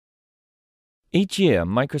Each year,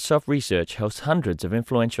 Microsoft Research hosts hundreds of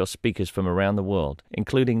influential speakers from around the world,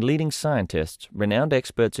 including leading scientists, renowned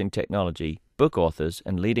experts in technology, book authors,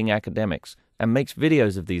 and leading academics, and makes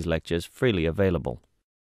videos of these lectures freely available.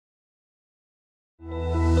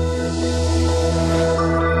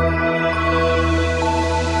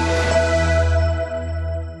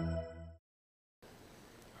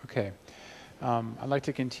 Okay, I'd like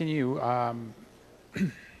to continue.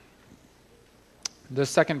 The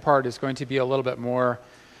second part is going to be a little bit more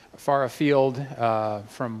far afield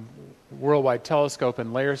from Worldwide Telescope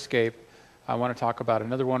and Layerscape. I want to talk about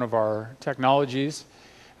another one of our technologies,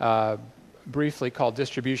 briefly called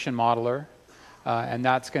Distribution Modeler. And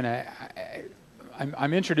that's going to,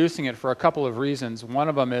 I'm introducing it for a couple of reasons. One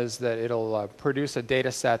of them is that it'll produce a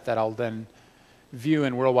data set that I'll then view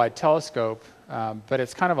in Worldwide Telescope, but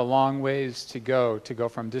it's kind of a long ways to go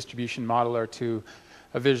from Distribution Modeler to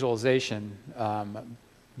a visualization.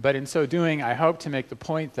 But in so doing, I hope to make the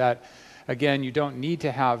point that, again, you don't need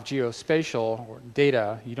to have geospatial or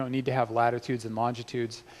data. You don't need to have latitudes and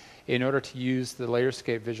longitudes in order to use the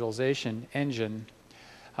Layerscape visualization engine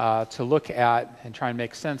to look at and try and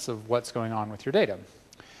make sense of what's going on with your data.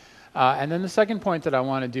 And then the second point that I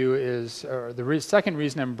want to do is, or the second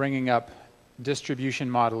reason I'm bringing up Distribution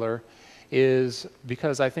Modeler is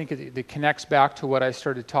because I think it connects back to what I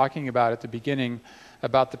started talking about at the beginning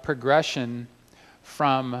about the progression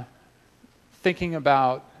from thinking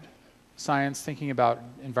about science, thinking about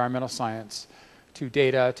environmental science, to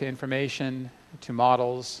data, to information, to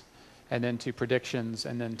models, and then to predictions,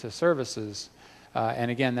 and then to services. And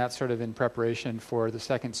again, that's sort of in preparation for the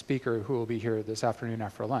second speaker who will be here this afternoon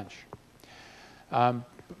after lunch.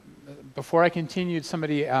 Before I continued,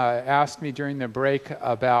 somebody asked me during the break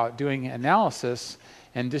about doing analysis,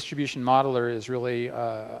 and Distribution Modeler is really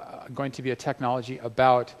going to be a technology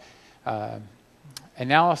about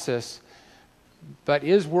analysis. But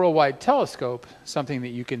is Worldwide Telescope something that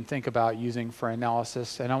you can think about using for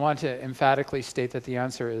analysis? And I want to emphatically state that the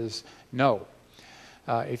answer is no.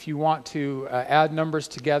 If you want to add numbers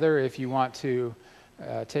together, if you want to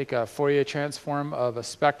take a Fourier transform of a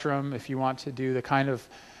spectrum, if you want to do the kind of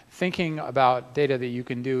thinking about data that you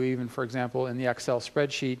can do even, for example, in the Excel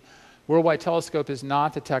spreadsheet, Worldwide Telescope is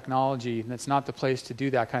not the technology, and it's not the place to do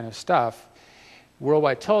that kind of stuff.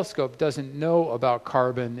 Worldwide Telescope doesn't know about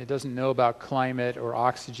carbon, it doesn't know about climate or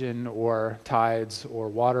oxygen or tides or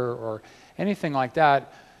water or anything like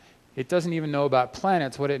that. It doesn't even know about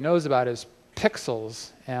planets. What it knows about is pixels,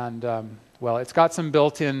 and well, it's got some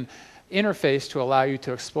built-in interface to allow you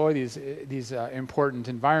to explore these important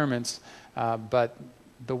environments, but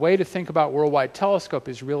the way to think about Worldwide Telescope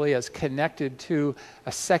is really as connected to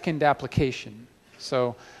a second application.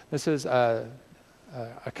 So this is a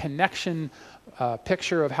connection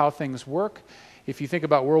picture of how things work. If you think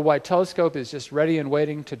about Worldwide Telescope as just ready and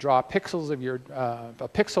waiting to draw pixels of your, a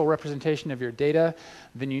pixel representation of your data,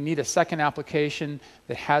 then you need a second application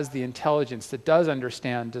that has the intelligence, that does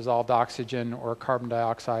understand dissolved oxygen or carbon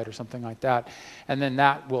dioxide or something like that. And then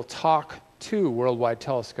that will talk to Worldwide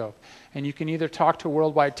Telescope. And you can either talk to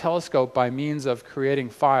Worldwide Telescope by means of creating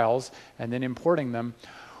files and then importing them,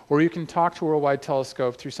 or you can talk to Worldwide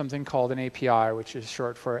Telescope through something called an API, which is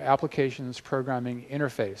short for Applications Programming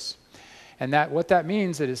Interface. And what that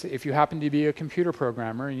means is if you happen to be a computer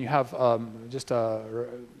programmer and you have just a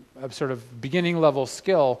sort of beginning level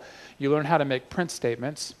skill, you learn how to make print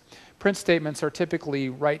statements. Print statements are typically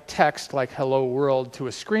write text like hello world to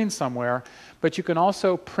a screen somewhere, but you can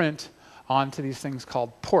also print onto these things called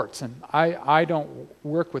ports. And I don't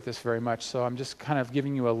work with this very much, so I'm just kind of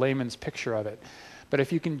giving you a layman's picture of it. But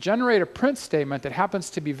if you can generate a print statement that happens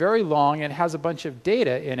to be very long and has a bunch of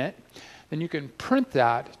data in it, then you can print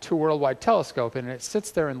that to Worldwide Telescope, and it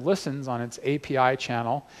sits there and listens on its API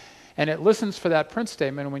channel, and it listens for that print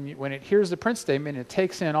statement. When it hears the print statement, it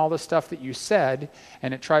takes in all the stuff that you said,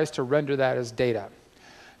 and it tries to render that as data.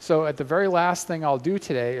 So at the very last thing I'll do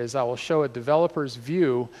today is I will show a developer's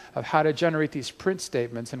view of how to generate these print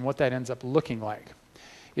statements and what that ends up looking like.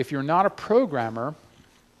 If you're not a programmer,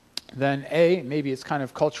 then A, maybe it's kind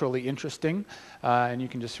of culturally interesting, and you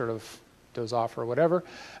can just sort of doze off or whatever.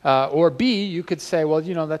 Or B, you could say, well,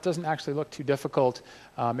 you know, that doesn't actually look too difficult.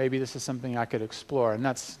 Maybe this is something I could explore. And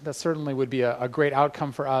that certainly would be a great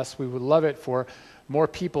outcome for us. We would love it for more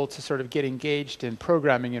people to sort of get engaged in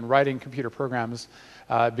programming and writing computer programs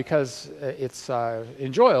because it's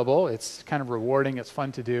enjoyable, it's kind of rewarding, it's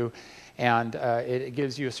fun to do, and it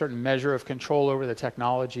gives you a certain measure of control over the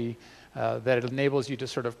technology that it enables you to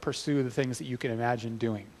sort of pursue the things that you can imagine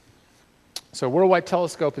doing. So Worldwide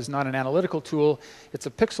Telescope is not an analytical tool, it's a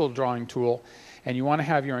pixel drawing tool, and you want to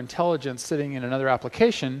have your intelligence sitting in another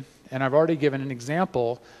application, And I've already given an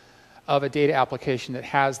example of a data application that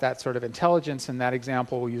has that sort of intelligence, and that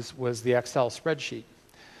example was the Excel spreadsheet.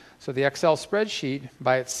 So the Excel spreadsheet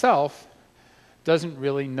by itself doesn't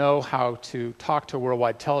really know how to talk to a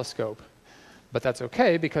worldwide telescope, but that's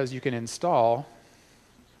okay because you can install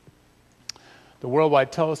the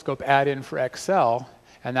worldwide telescope add-in for Excel,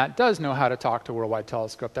 and that does know how to talk to worldwide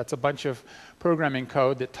telescope. That's a bunch of programming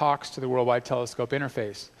code that talks to the worldwide telescope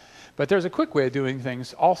interface. But there's a quick way of doing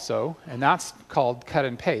things also, and that's called cut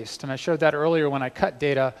and paste. And I showed that earlier when I cut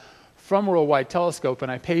data from worldwide telescope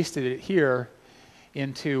and I pasted it here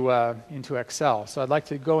into Excel. So I'd like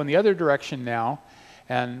to go in the other direction now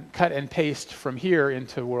and cut and paste from here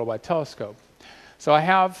into worldwide telescope. So I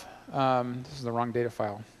have, this is the wrong data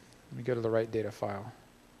file. Let me go to the right data file.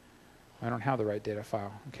 I don't have the right data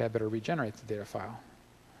file. Okay, I better regenerate the data file.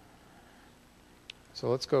 So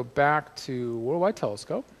let's go back to worldwide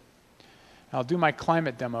telescope. I'll do my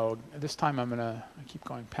climate demo. This time I keep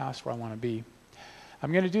going past where I want to be.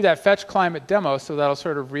 I'm going to do that fetch climate demo, so that'll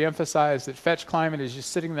sort of reemphasize that fetch climate is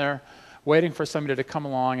just sitting there waiting for somebody to come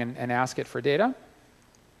along and ask it for data.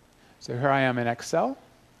 So here I am in Excel.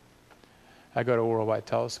 I go to worldwide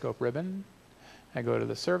telescope ribbon. I go to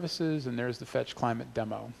the services, and there's the fetch climate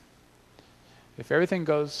demo. If everything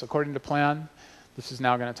goes according to plan, this is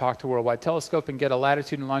now going to talk to worldwide telescope and get a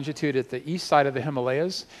latitude and longitude at the east side of the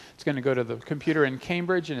Himalayas. It's going to go to the computer in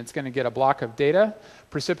Cambridge, and it's going to get a block of data,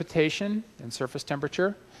 precipitation, and surface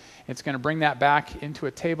temperature. It's going to bring that back into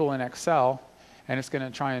a table in Excel, and it's going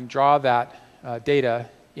to try and draw that data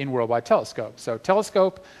in worldwide telescope. So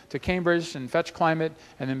telescope to Cambridge and fetch climate,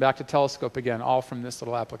 and then back to telescope again, all from this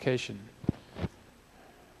little application.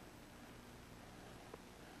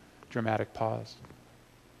 Dramatic pause.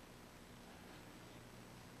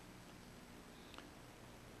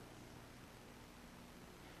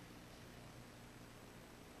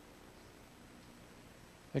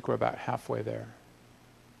 I think we're about halfway there.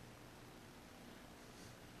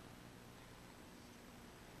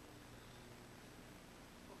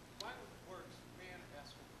 While it works, may I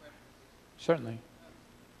ask a question? Certainly.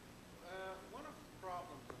 One of the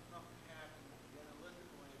problems of not having the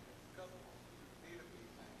analytical engine coupled to the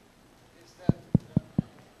database is that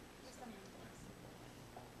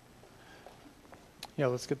Yeah,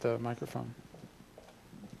 let's get the microphone.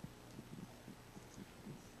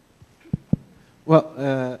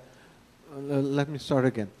 Well, let me start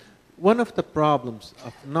again. One of the problems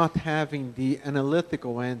of not having the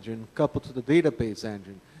analytical engine coupled to the database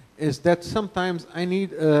engine is that sometimes I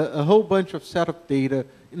need a whole bunch of set of data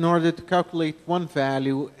in order to calculate one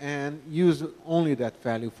value and use only that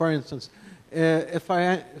value. For instance, if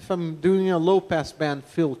I'm doing a low-pass band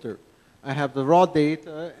filter, I have the raw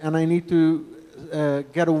data and I need to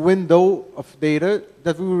get a window of data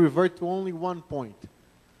that will revert to only one point.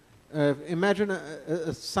 Imagine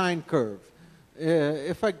a sine curve.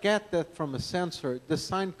 If I get that from a sensor, the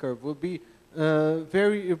sine curve will be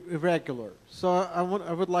very irregular. So I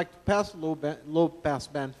would like to pass a low pass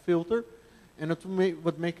band filter, and it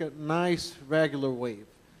would make a nice regular wave.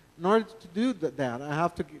 In order to do that, I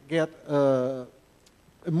have to get a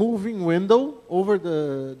moving window over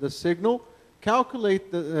the signal, calculate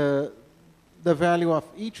the value of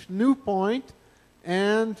each new point,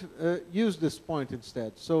 and use this point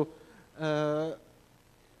instead. So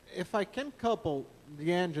if I can couple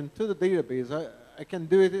the engine to the database, I can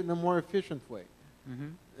do it in a more efficient way.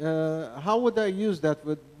 Mm-hmm. How would I use that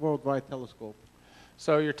with Worldwide Telescope?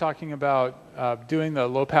 So you're talking about doing the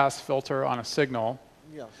low-pass filter on a signal.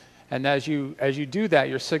 Yes. And as you do that,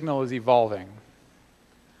 your signal is evolving.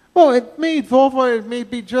 Well, it may evolve, or it may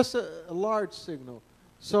be just a large signal.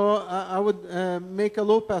 So I would make a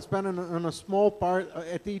low-pass band on a small part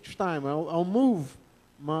at each time. I'll move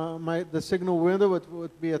the signal window. It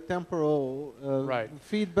would be a temporal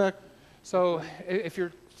feedback. So if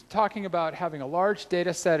you're talking about having a large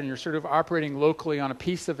data set and you're sort of operating locally on a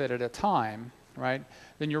piece of it at a time, right,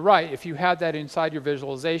 then you're right. If you had that inside your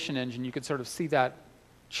visualization engine, you could sort of see that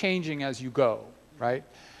changing as you go, right?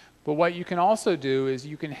 But what you can also do is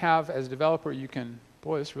you can have, as a developer, you can,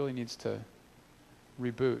 boy, this really needs to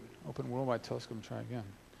reboot. Open Worldwide Telescope and try again.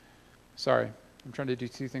 Sorry, I'm trying to do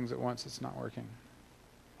two things at once. It's not working.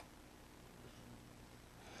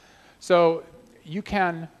 So you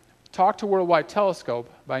can talk to Worldwide Telescope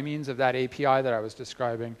by means of that API that I was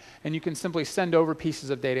describing, and you can simply send over pieces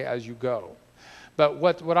of data as you go. But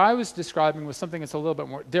what I was describing was something that's a little bit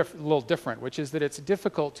more different, which is that it's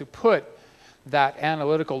difficult to put that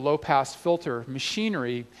analytical low-pass filter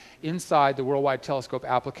machinery inside the Worldwide Telescope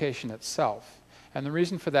application itself. And the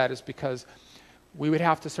reason for that is because we would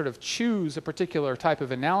have to sort of choose a particular type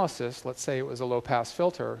of analysis. Let's say it was a low-pass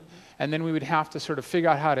filter. And then we would have to sort of figure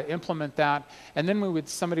out how to implement that. And then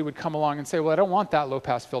somebody would come along and say, well, I don't want that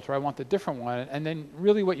low-pass filter. I want the different one. And then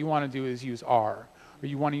really what you want to do is use R. Or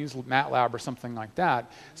you want to use MATLAB or something like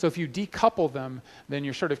that. So if you decouple them, then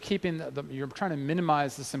you're sort of you're trying to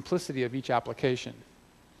minimize the simplicity of each application.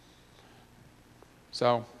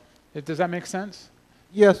 So does that make sense?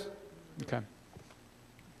 Yes. Okay.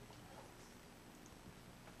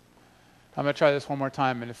 I'm going to try this one more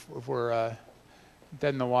time, and if we're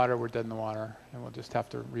dead in the water, we're dead in the water, and we'll just have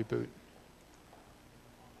to reboot.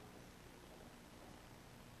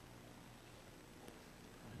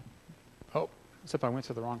 Oh, except I went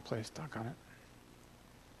to the wrong place. Doggone it.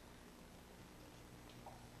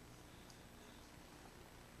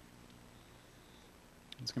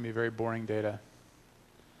 It's going to be very boring data.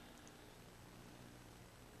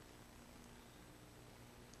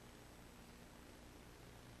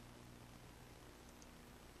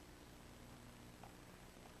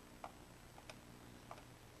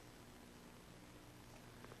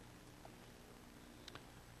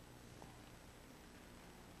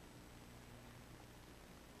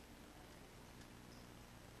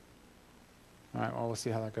 All right, well, we'll see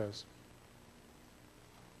how that goes.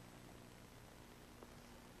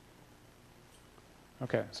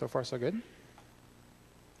 Okay, so far so good.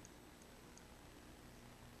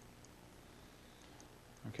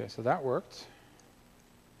 Okay, so that worked.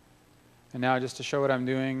 And now just to show what I'm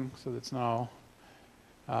doing, so that's not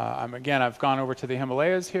all, again, I've gone over to the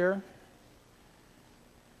Himalayas here.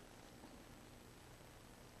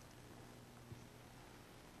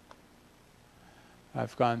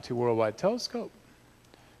 I've gone to Worldwide Telescope,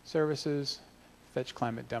 Services, Fetch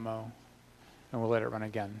Climate Demo, and we'll let it run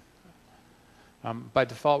again. By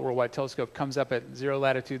default, Worldwide Telescope comes up at 0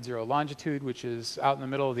 latitude, 0 longitude, which is out in the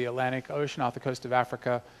middle of the Atlantic Ocean off the coast of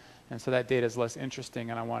Africa. And so that data is less interesting,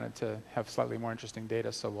 and I wanted to have slightly more interesting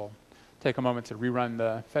data, so we'll take a moment to rerun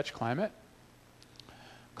the Fetch Climate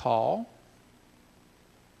call.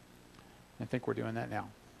 I think we're doing that now.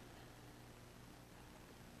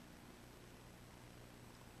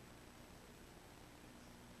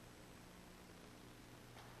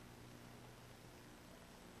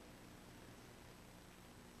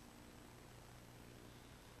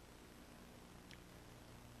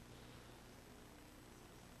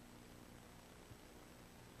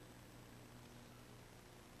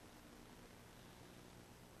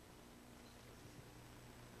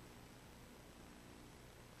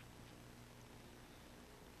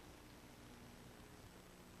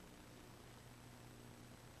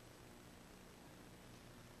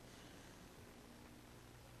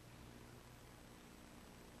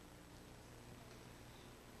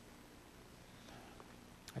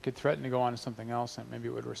 I could threaten to go on to something else, and maybe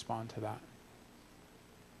it would respond to that.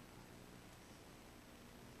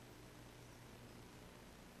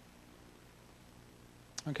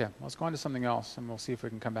 Okay, let's go on to something else, and we'll see if we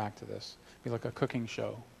can come back to this. It'll be like a cooking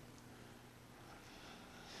show.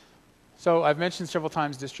 So I've mentioned several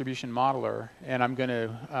times distribution modeler, and I'm going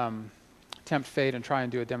to tempt fate and try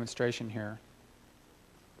and do a demonstration here.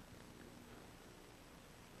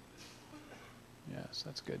 Yes,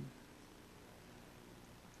 that's good.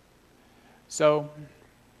 So,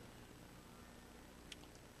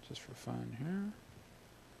 just for fun here.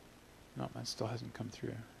 No, that still hasn't come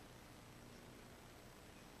through.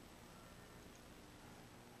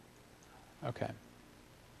 Okay.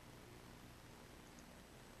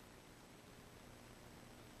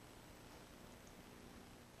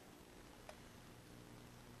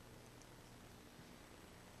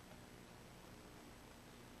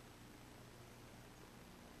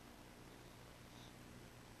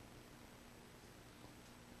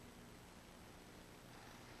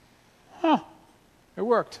 Huh, it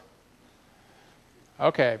worked.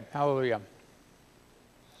 Okay, hallelujah.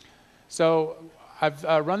 So I've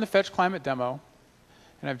run the Fetch Climate demo,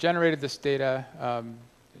 and I've generated this data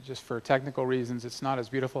just for technical reasons. It's not as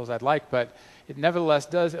beautiful as I'd like, but it nevertheless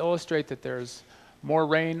does illustrate that there's more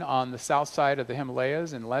rain on the south side of the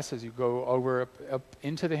Himalayas and less as you go over up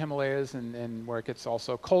into the Himalayas and where it gets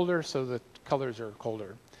also colder, so the colors are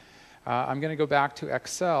colder. I'm going to go back to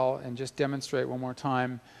Excel and just demonstrate one more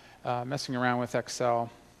time messing around with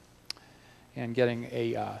Excel and getting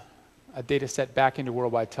a data set back into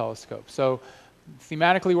Worldwide Telescope. So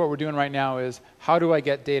thematically what we're doing right now is how do I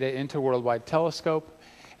get data into Worldwide Telescope?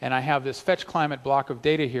 And I have this Fetch Climate block of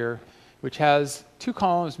data here, which has two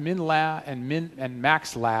columns, min-la and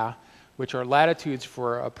max-la, which are latitudes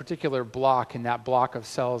for a particular block in that block of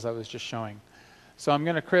cells I was just showing. So I'm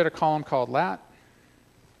going to create a column called lat,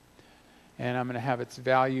 and I'm going to have its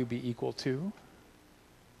value be equal to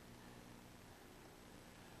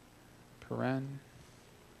paren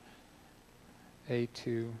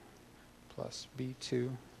A2 plus B2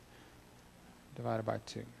 divided by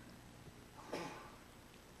 2.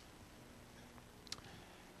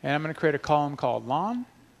 And I'm going to create a column called lon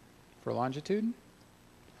for longitude.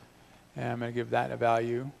 And I'm going to give that a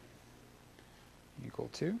value equal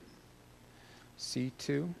to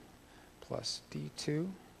C2 plus D2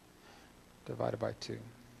 divided by 2.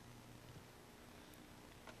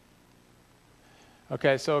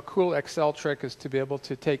 Okay, so a cool Excel trick is to be able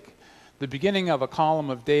to take the beginning of a column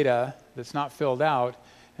of data that's not filled out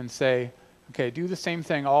and say, okay, do the same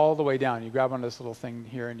thing all the way down. You grab on this little thing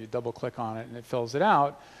here and you double click on it and it fills it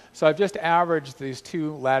out. So I've just averaged these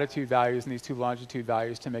two latitude values and these two longitude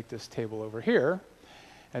values to make this table over here.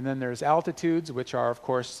 And then there's altitudes, which are, of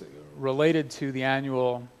course, related to the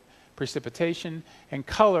annual precipitation, and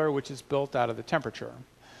color, which is built out of the temperature.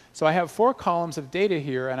 So I have 4 columns of data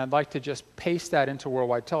here, and I'd like to just paste that into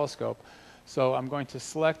Worldwide Telescope. So I'm going to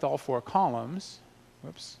select all 4 columns.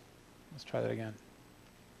 Whoops, let's try that again.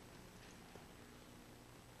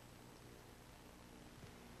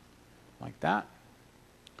 Like that.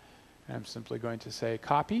 And I'm simply going to say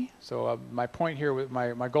copy. So my point here,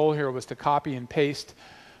 my goal here was to copy and paste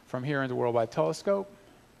from here into Worldwide Telescope,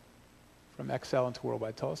 from Excel into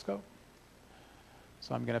Worldwide Telescope.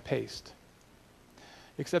 So I'm going to paste.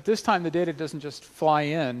 Except this time the data doesn't just fly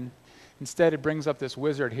in. Instead, it brings up this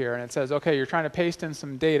wizard here, and it says, okay, you're trying to paste in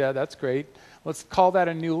some data. That's great. Let's call that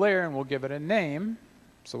a new layer, and we'll give it a name.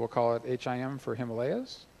 So we'll call it HIM for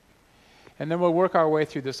Himalayas. And then we'll work our way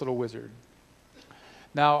through this little wizard.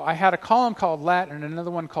 Now, I had a column called lat and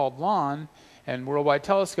another one called lon, and Worldwide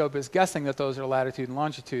Telescope is guessing that those are latitude and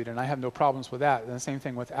longitude, and I have no problems with that. And the same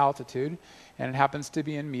thing with altitude, and it happens to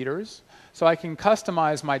be in meters. So I can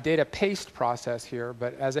customize my data paste process here,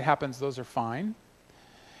 but as it happens, those are fine.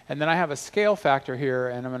 And then I have a scale factor here,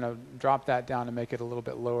 and I'm going to drop that down and make it a little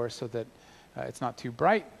bit lower so that it's not too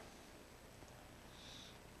bright.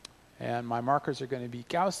 And my markers are going to be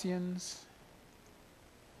Gaussians.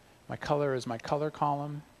 My color is my color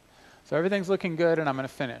column. So everything's looking good, and I'm going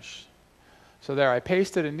to finish. So there, I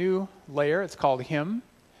pasted a new layer. It's called HIM.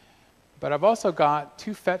 But I've also got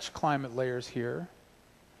 2 fetch climate layers here.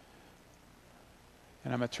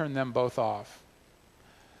 And I'm going to turn them both off.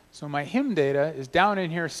 So my HIM data is down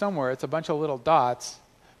in here somewhere. It's a bunch of little dots,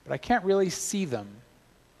 but I can't really see them.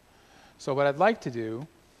 So what I'd like to do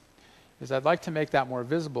is I'd like to make that more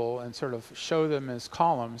visible and sort of show them as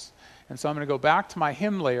columns. And so I'm going to go back to my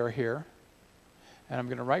HIM layer here, and I'm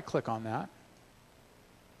going to right-click on that.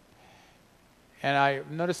 And I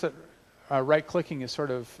notice that right-clicking is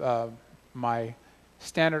sort of my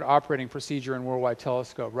standard operating procedure in Worldwide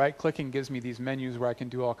Telescope. Right-clicking gives me these menus where I can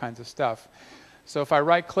do all kinds of stuff. So if I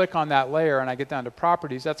right-click on that layer and I get down to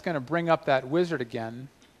Properties, that's going to bring up that wizard again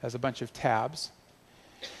as a bunch of tabs.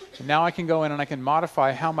 And now I can go in and I can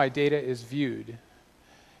modify how my data is viewed.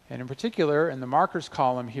 And in particular, in the markers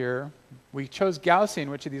column here, we chose Gaussian,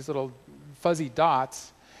 which are these little fuzzy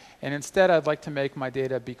dots. And instead, I'd like to make my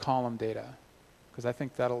data be column data, because I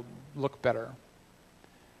think that'll look better.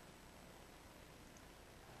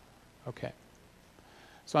 Okay.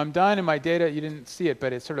 So I'm done, and my data, you didn't see it,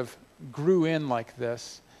 but it sort of grew in like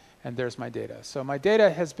this, and there's my data. So my data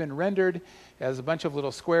has been rendered as a bunch of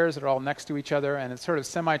little squares that are all next to each other, and it's sort of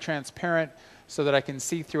semi-transparent so that I can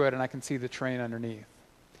see through it and I can see the terrain underneath.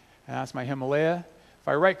 And that's my Himalaya. If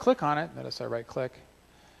I right-click on it, notice I right-click,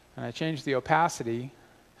 and I change the opacity,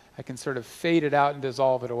 I can sort of fade it out and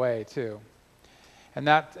dissolve it away too. And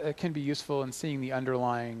that can be useful in seeing the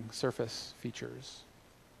underlying surface features.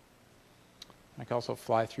 I can also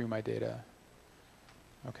fly through my data.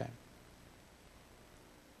 Okay.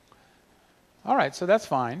 All right, so that's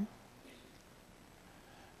fine.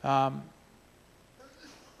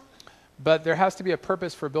 But there has to be a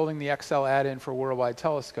purpose for building the Excel add-in for Worldwide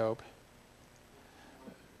Telescope.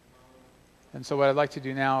 And so what I'd like to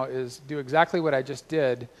do now is do exactly what I just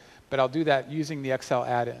did, but I'll do that using the Excel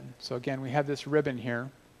add-in. So again, we have this ribbon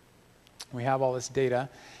here. We have all this data,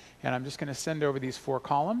 and I'm just going to send over these 4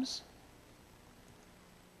 columns.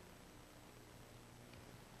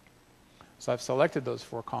 So I've selected those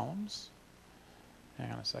 4 columns.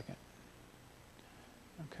 Hang on a second.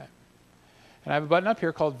 Okay. And I have a button up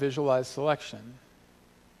here called Visualize Selection.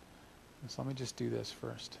 So let me just do this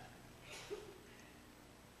first.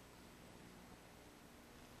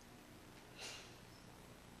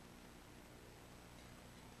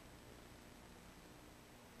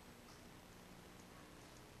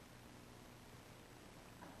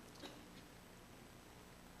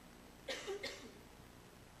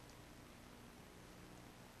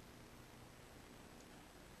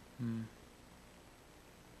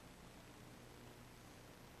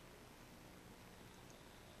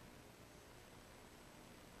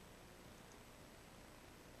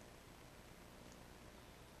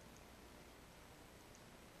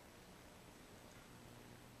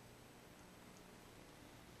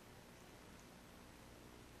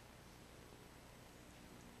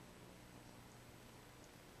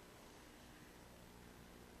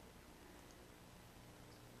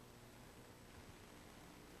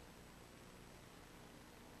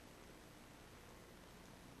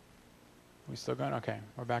 We still going? Okay,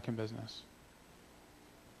 we're back in business.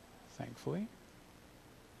 Thankfully.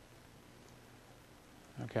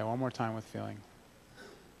 Okay, one more time with feeling.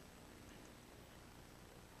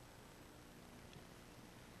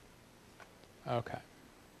 Okay.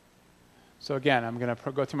 So again, I'm going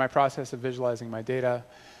to go through my process of visualizing my data.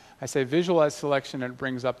 I say visualize selection, and it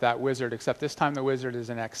brings up that wizard, except this time the wizard is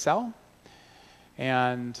in Excel.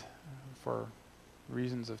 And for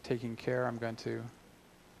reasons of taking care, I'm going to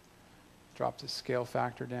drop the scale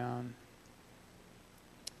factor down.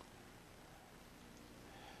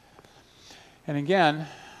 And again,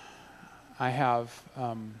 I have,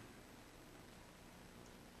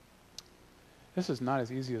 this is not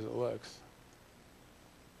as easy as it looks.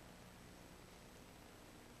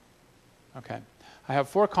 Okay. I have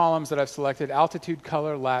 4 columns that I've selected: altitude,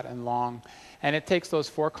 color, lat, and long. And it takes those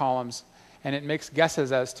 4 columns and it makes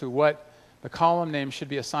guesses as to what the column name should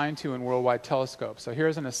be assigned to in Worldwide Telescope. So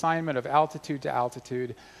here's an assignment of altitude to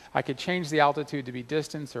altitude. I could change the altitude to be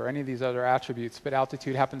distance or any of these other attributes, but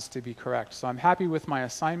altitude happens to be correct. So I'm happy with my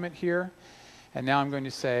assignment here. And now I'm going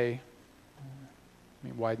to say,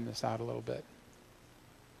 let me widen this out a little bit.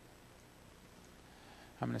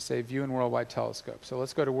 I'm going to say view in Worldwide Telescope. So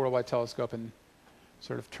let's go to Worldwide Telescope and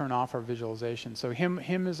sort of turn off our visualization. So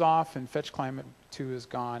him is off and fetch climate 2 is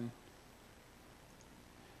gone.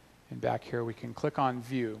 And back here we can click on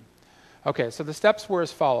view. Okay, so the steps were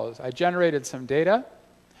as follows. I generated some data.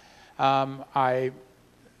 I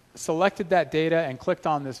selected that data and clicked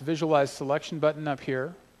on this visualize selection button up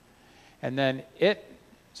here. And then it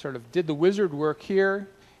sort of did the wizard work here.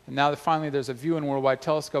 And now finally there's a view in Worldwide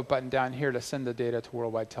Telescope button down here to send the data to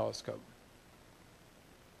Worldwide Telescope.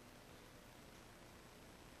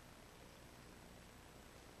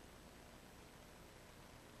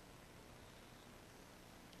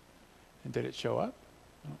 And did it show up?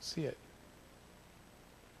 I don't see it.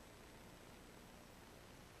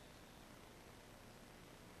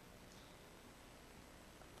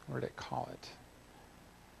 Where did it call it?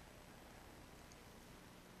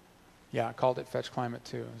 Yeah, I called it Fetch Climate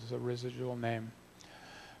 2. This is a residual name.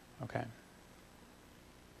 Okay.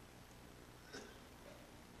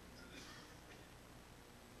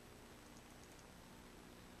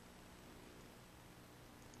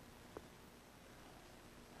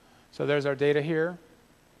 So there's our data here.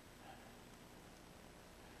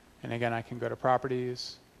 And again, I can go to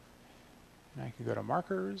Properties, and I can go to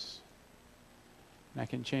Markers, and I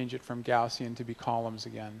can change it from Gaussian to be columns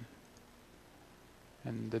again.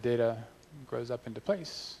 And the data grows up into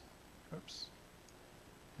place. Oops.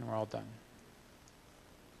 And we're all done.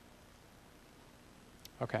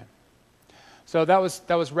 Okay. So that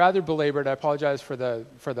was rather belabored. I apologize for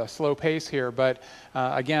the slow pace here, but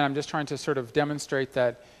again, I'm just trying to sort of demonstrate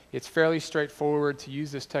that it's fairly straightforward to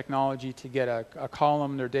use this technology to get a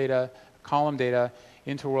column data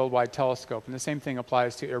into a Worldwide Telescope. And the same thing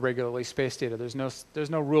applies to irregularly spaced data. There's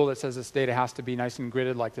no rule that says this data has to be nice and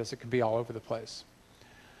gridded like this. It can be all over the place.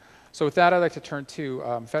 So with that, I'd like to turn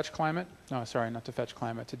to Fetch Climate. No, sorry, not to Fetch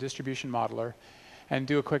Climate, to Distribution Modeler, and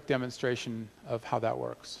do a quick demonstration of how that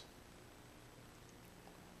works.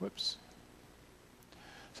 Whoops.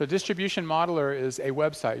 So Distribution Modeler is a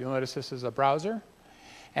website. You'll notice this is a browser.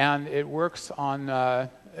 And it works on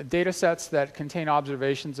data sets that contain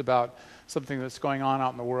observations about something that's going on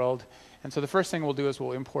out in the world. And so the first thing we'll do is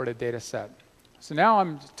we'll import a data set. So now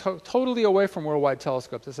I'm totally away from Worldwide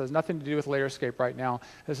Telescope. This has nothing to do with Layerscape right now.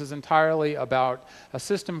 This is entirely about a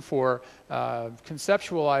system for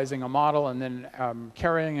conceptualizing a model and then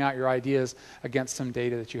carrying out your ideas against some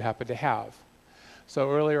data that you happen to have. So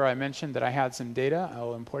earlier I mentioned that I had some data.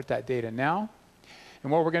 I'll import that data now.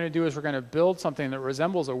 And what we're going to do is we're going to build something that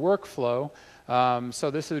resembles a workflow. So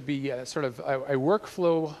this would be sort of a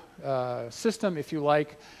workflow system, if you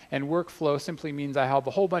like. And workflow simply means I have a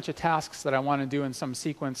whole bunch of tasks that I want to do in some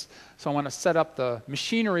sequence. So I want to set up the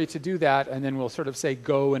machinery to do that, and then we'll sort of say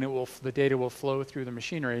go, and the data will flow through the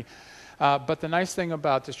machinery. But the nice thing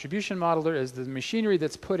about Distribution Modeler is the machinery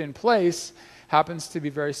that's put in place happens to be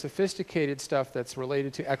very sophisticated stuff that's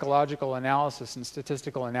related to ecological analysis and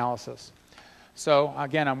statistical analysis. So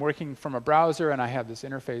again, I'm working from a browser, and I have this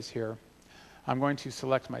interface here. I'm going to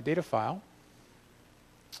select my data file,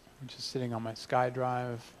 which is sitting on my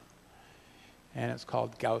SkyDrive, and it's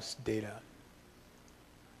called Gauss data.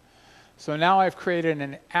 So now I've created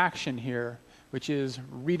an action here, which is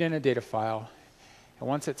read in a data file. And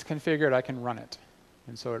once it's configured, I can run it.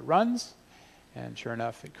 And so it runs, and sure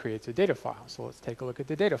enough, it creates a data file. So let's take a look at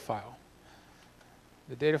the data file.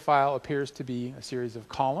 The data file appears to be a series of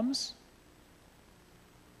columns,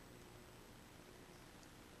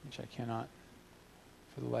 which I cannot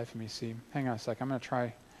for the life of me see. Hang on a sec. I'm going to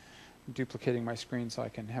try duplicating my screen so I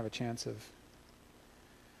can have a chance of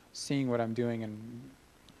seeing what I'm doing and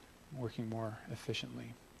working more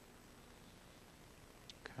efficiently.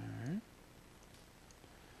 Okay. Is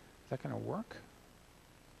that going to work?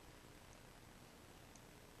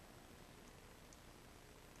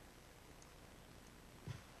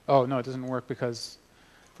 Oh, no, it doesn't work because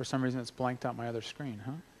for some reason it's blanked out my other screen,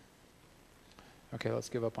 huh? Okay, let's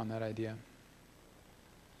give up on that idea.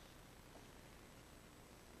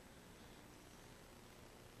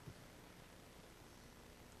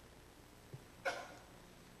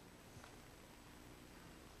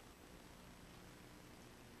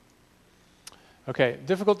 Okay,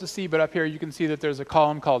 difficult to see, but up here you can see that there's a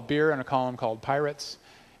column called beer and a column called pirates.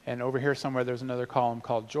 And over here somewhere there's another column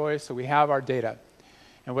called joy. So we have our data.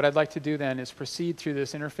 And what I'd like to do then is proceed through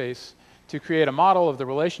this interface to create a model of the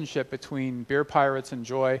relationship between beer, pirates, and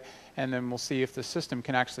joy. And then we'll see if the system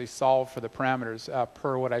can actually solve for the parameters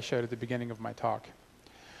per what I showed at the beginning of my talk.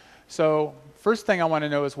 So first thing I want to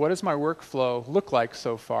know is, what does my workflow look like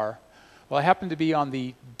so far? Well, I happen to be on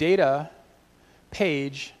the data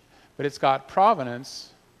page, but it's got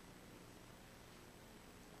provenance.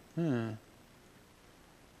 I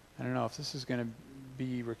don't know if this is going to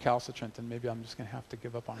be recalcitrant, then maybe I'm just going to have to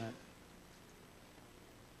give up on it.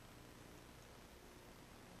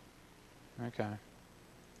 Okay.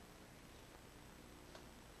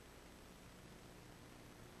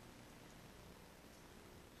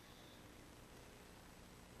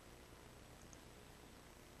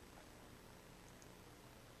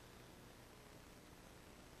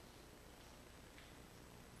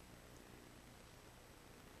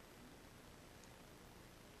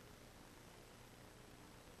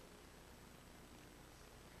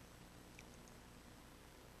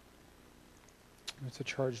 It's a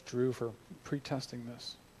charge Drew for pre-testing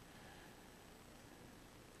this.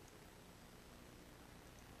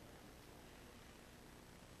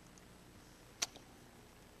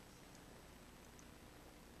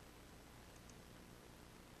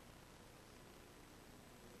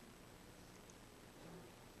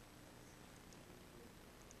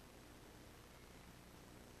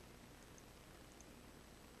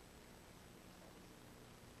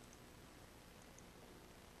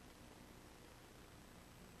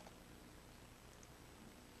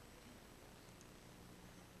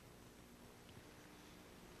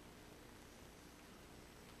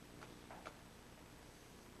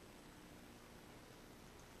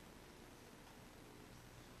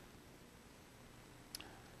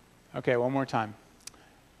 Okay, one more time.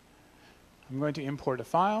 I'm going to import a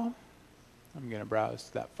file. I'm going to browse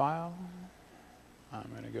to that file. I'm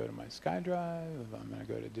going to go to my SkyDrive. I'm going to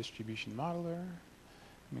go to Distribution Modeler.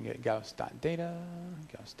 I'm going to get Gauss.data,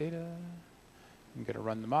 Gauss data. I'm going to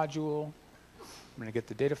run the module. I'm going to get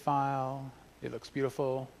the data file. It looks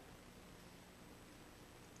beautiful.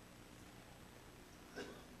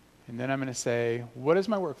 And then I'm going to say, what does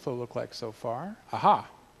my workflow look like so far? Aha!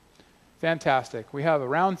 Fantastic. We have a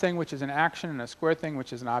round thing, which is an action, and a square thing,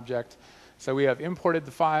 which is an object. So we have imported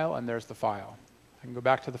the file, and there's the file. I can go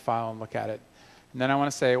back to the file and look at it. And then I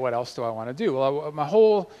want to say, what else do I want to do? Well, my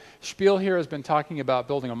whole spiel here has been talking about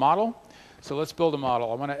building a model. So let's build a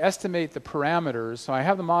model. I want to estimate the parameters. So I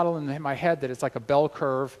have the model in my head that it's like a bell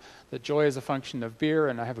curve, that joy is a function of beer,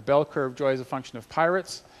 and I have a bell curve, joy is a function of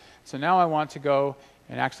pirates. So now I want to go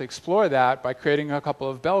and actually explore that by creating a couple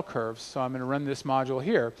of bell curves. So I'm going to run this module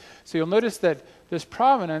here. So you'll notice that this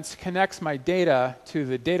provenance connects my data to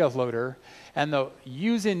the data loader, and the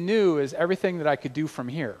use in new is everything that I could do from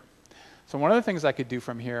here. So one of the things I could do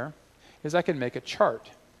from here is I can make a chart.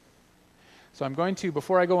 So I'm going to,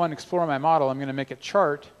 before I go on and explore my model, I'm going to make a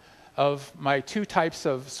chart of my two types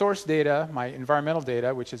of source data, my environmental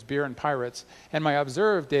data, which is beer and pirates, and my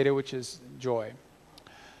observed data, which is joy.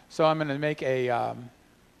 So I'm going to make a,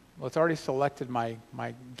 well, it's already selected my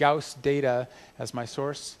Gauss data as my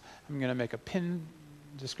source. I'm going to make a pin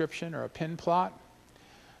description or a pin plot.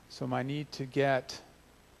 So I need to get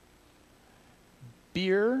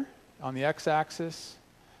beer on the x-axis,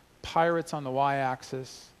 pirates on the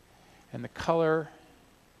y-axis, and the color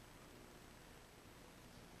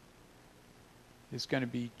is going to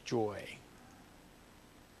be joy.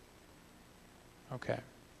 Okay.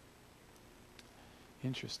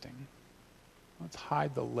 Interesting. Let's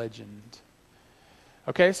hide the legend.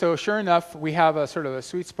 Okay, so sure enough, we have a sort of a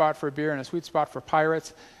sweet spot for beer and a sweet spot for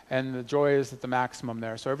pirates, and the joy is at the maximum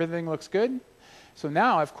there. So everything looks good. So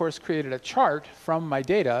now I've, of course, created a chart from my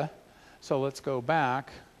data. So let's go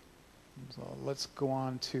back. So let's go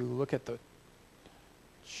on to look at the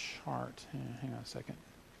chart. Hang on a second.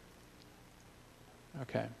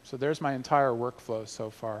 Okay, so there's my entire workflow so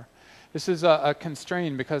far. This is a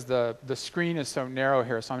constraint because the screen is so narrow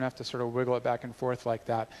here, so I'm going to have to sort of wiggle it back and forth like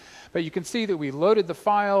that. But you can see that we loaded the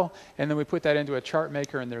file, and then we put that into a chart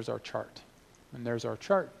maker, and there's our chart. And there's our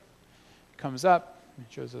chart. It comes up,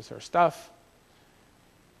 it shows us our stuff.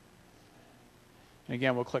 And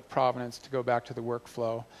again, we'll click provenance to go back to the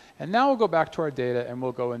workflow. And now we'll go back to our data, and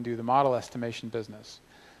we'll go and do the model estimation business.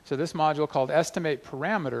 So this module called estimate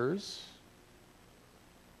parameters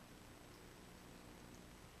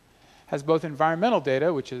has both environmental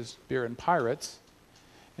data, which is beer and pirates,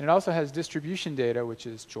 and it also has distribution data, which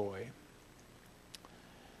is joy.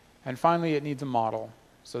 And finally, it needs a model.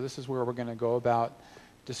 So this is where we're going to go about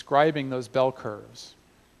describing those bell curves.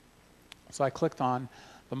 So I clicked on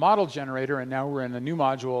the model generator, and now we're in a new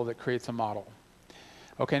module that creates a model.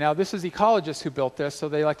 Okay, now this is ecologists who built this, so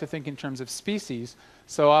they like to think in terms of species.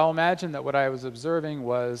 So I'll imagine that what I was observing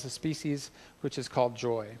was a species which is called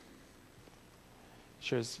joy.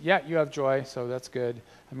 Shows, yeah, you have joy, so that's good.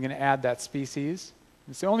 I'm going to add that species.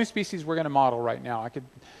 It's the only species we're going to model right now. I could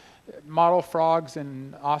model frogs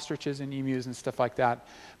and ostriches and emus and stuff like that,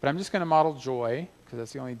 but I'm just going to model joy, because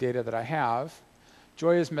that's the only data that I have.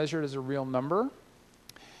 Joy is measured as a real number,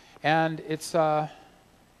 and it's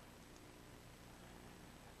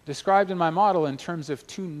described in my model in terms of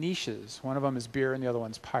two niches. One of them is beer, and the other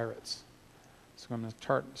one's pirates. So I'm going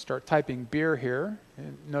to start typing beer here.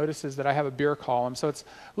 It notices that I have a beer column. So it's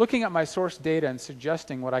looking at my source data and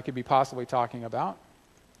suggesting what I could be possibly talking about.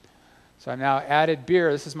 So I've now added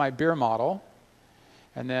beer. This is my beer model.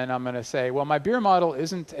 And then I'm going to say, well, my beer model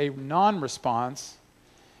isn't a non-response.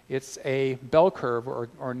 It's a bell curve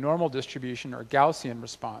or normal distribution or Gaussian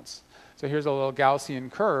response. So here's a little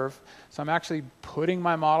Gaussian curve. So I'm actually putting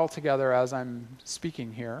my model together as I'm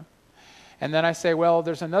speaking here. And then I say, well,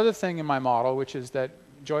 there's another thing in my model, which is that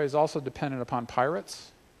joy is also dependent upon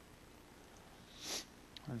pirates.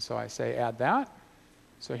 And so I say, add that.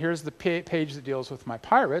 So here's the page that deals with my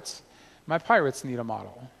pirates. My pirates need a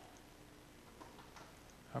model.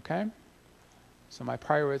 Okay? So my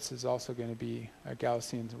pirates is also going to be a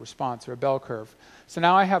Gaussian response or a bell curve. So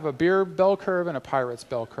now I have a beer bell curve and a pirates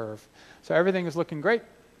bell curve. So everything is looking great.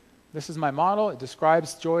 This is my model. It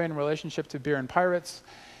describes joy in relationship to beer and pirates.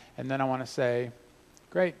 And then I want to say,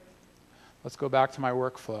 great, let's go back to my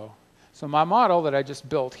workflow. So my model that I just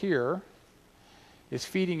built here is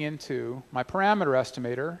feeding into my parameter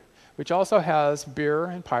estimator, which also has beer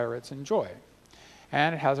and pirates and joy.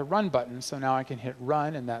 And it has a run button, so now I can hit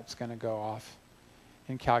run, and that's going to go off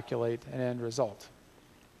and calculate an end result.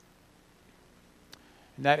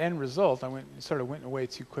 And that end result, sort of went away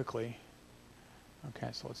too quickly. Okay,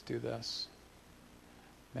 so let's do this.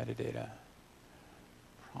 Metadata.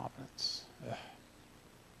 Provenance. Ugh.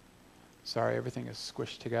 Sorry, everything is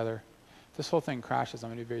squished together. If this whole thing crashes, I'm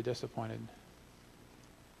going to be very disappointed.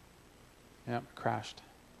 Yep, crashed.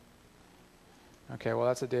 Okay, well,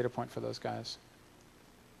 that's a data point for those guys.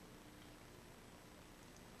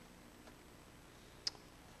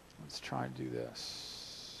 Let's try to do this.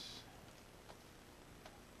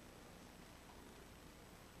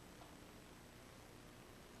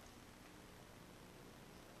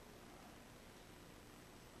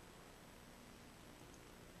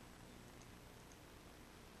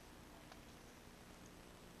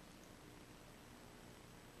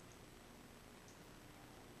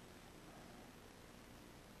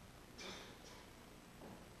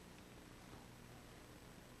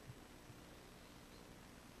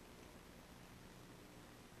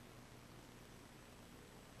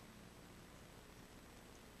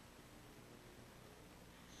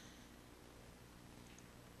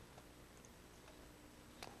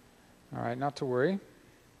 All right, not to worry.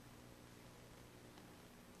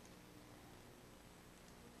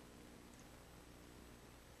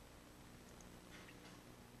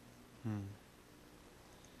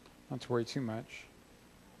 Not to worry too much.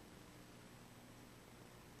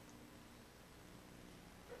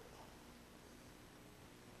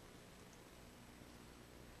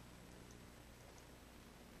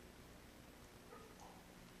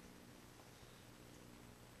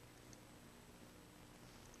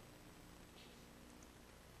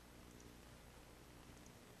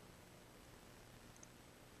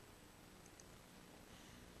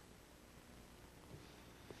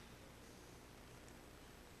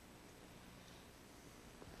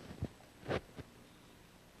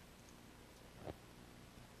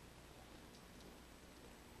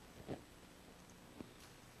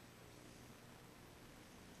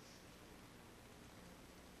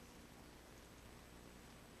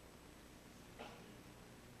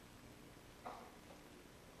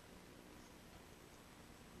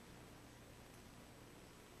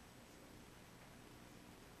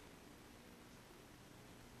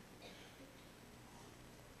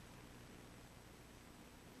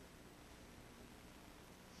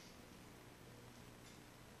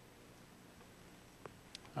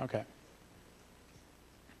 Okay.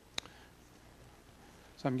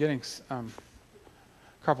 So I'm getting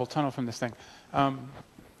carpal tunnel from this thing.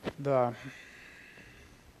 The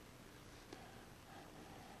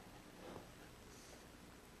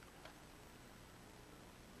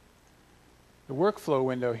workflow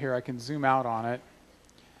window here, I can zoom out on it.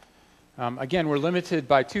 Again, we're limited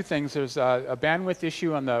by two things. There's a bandwidth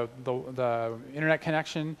issue on the internet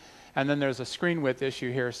connection, and then there's a screen width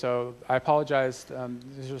issue here. So I apologize.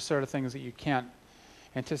 These are sort of things that you can't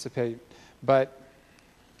anticipate. But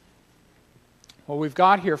what we've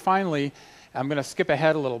got here finally, I'm going to skip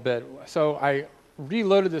ahead a little bit. So I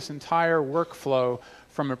reloaded this entire workflow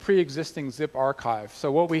from a pre-existing zip archive.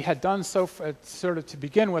 So what we had done sort of to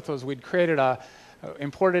begin with was we'd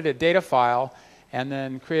imported a data file and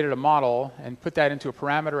then created a model and put that into a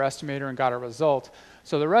parameter estimator and got a result.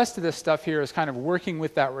 So the rest of this stuff here is kind of working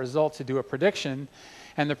with that result to do a prediction.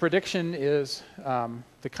 And the prediction is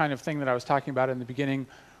the kind of thing that I was talking about in the beginning,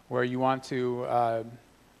 where you want to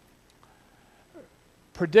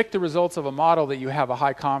predict the results of a model that you have a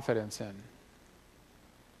high confidence in.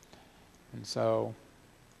 And so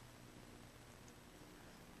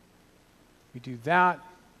we do that,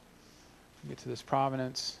 we get to this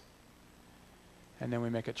provenance, and then we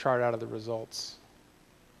make a chart out of the results.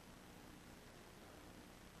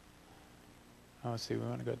 Oh, let's see, we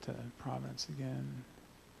want to go to provenance again.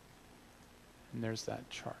 And there's that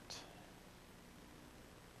chart.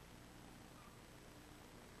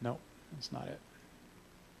 Nope, that's not it.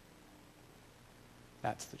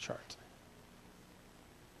 That's the chart.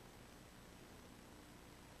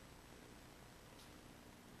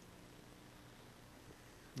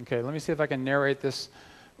 Okay, let me see if I can narrate this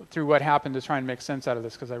through what happened to try and make sense out of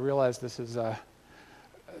this, because I realize this is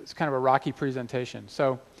it's kind of a rocky presentation.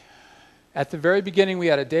 So at the very beginning, we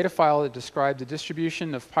had a data file that described the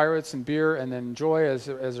distribution of pirates and beer, and then joy as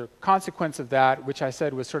a consequence of that, which I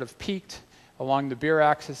said was sort of peaked along the beer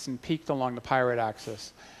axis and peaked along the pirate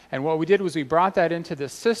axis. And what we did was we brought that into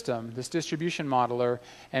this system, this distribution modeler,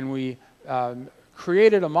 and we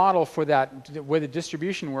created a model for that, where the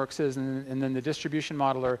distribution works is, and then the distribution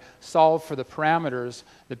modeler solved for the parameters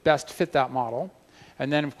that best fit that model.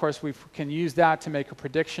 And then, of course, we can use that to make a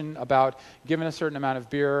prediction about, given a certain amount of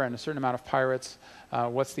beer and a certain amount of pirates,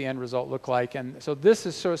 what's the end result look like. And so this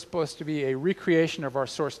is supposed to be a recreation of our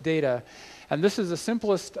source data. And this is the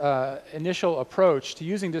simplest initial approach to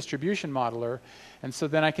using distribution modeler. And so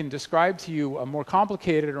then I can describe to you a more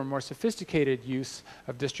complicated or more sophisticated use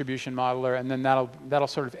of distribution modeler, and then that'll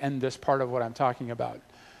sort of end this part of what I'm talking about.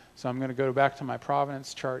 So I'm going to go back to my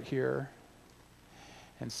provenance chart here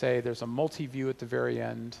and say there's a multi-view at the very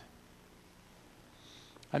end.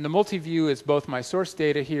 And the multi-view is both my source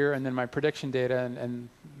data here and then my prediction data, and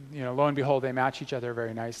you know, lo and behold, they match each other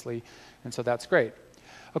very nicely, and so that's great.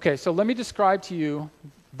 Okay, so let me describe to you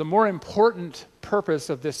the more important purpose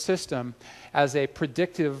of this system as a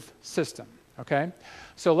predictive system, okay?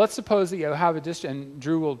 So let's suppose that you have and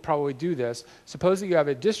Drew will probably do this, suppose that you have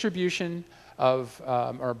a distribution of,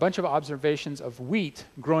 or a bunch of observations of wheat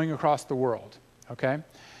growing across the world, okay?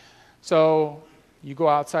 So you go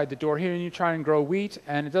outside the door here and you try and grow wheat,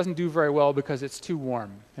 and it doesn't do very well because it's too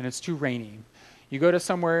warm and it's too rainy. You go to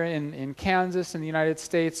somewhere in Kansas in the United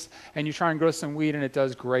States and you try and grow some wheat, and it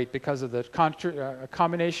does great because of the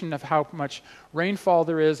combination of how much rainfall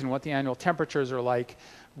there is and what the annual temperatures are like.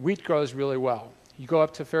 Wheat grows really well. You go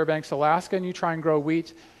up to Fairbanks, Alaska, and you try and grow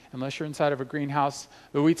wheat. Unless you're inside of a greenhouse,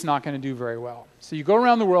 the wheat's not going to do very well. So you go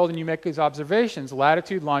around the world and you make these observations,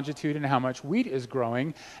 latitude, longitude, and how much wheat is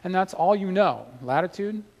growing, and that's all you know,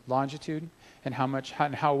 latitude, longitude, and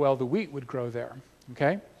how well the wheat would grow there,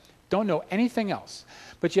 okay? Don't know anything else.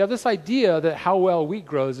 But you have this idea that how well wheat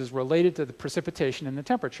grows is related to the precipitation and the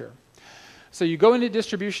temperature. So you go into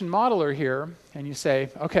distribution modeler here and you say,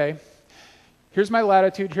 okay, here's my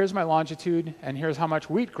latitude, here's my longitude, and here's how much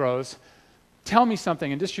wheat grows. Tell me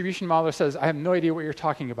something. And distribution modeler says, I have no idea what you're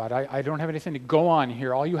talking about. I don't have anything to go on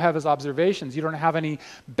here. All you have is observations. You don't have any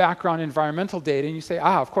background environmental data. And you say,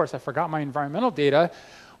 of course, I forgot my environmental data.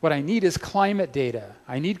 What I need is climate data.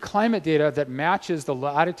 I need climate data that matches the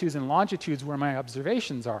latitudes and longitudes where my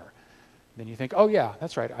observations are. Then you think, oh yeah,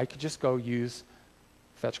 that's right. I could just go use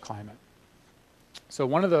fetch climate. So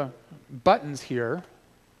one of the buttons here,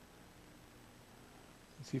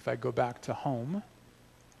 let's see if I go back to home.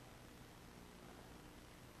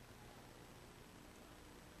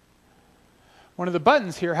 One of the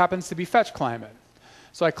buttons here happens to be fetch climate.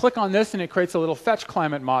 So I click on this and it creates a little fetch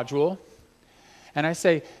climate module. and I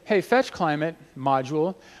say, hey, fetch climate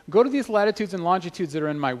module, go to these latitudes and longitudes that are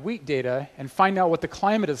in my wheat data and find out what the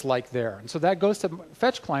climate is like there. And so that goes to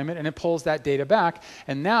fetch climate and it pulls that data back.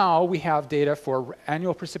 And now we have data for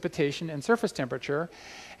annual precipitation and surface temperature.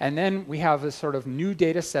 And then we have this sort of new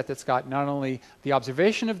data set that's got not only the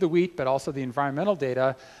observation of the wheat, but also the environmental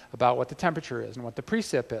data about what the temperature is and what the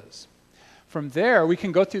precip is. From there, we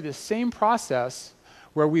can go through this same process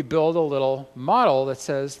where we build a little model that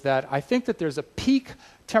says that I think that there's a peak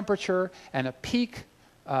temperature and a peak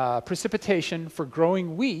precipitation for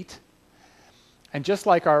growing wheat. And just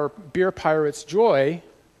like our Beer Pirate's Joy,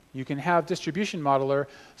 you can have Distribution Modeler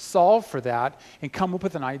solve for that and come up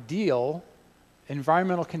with an ideal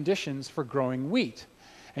environmental conditions for growing wheat.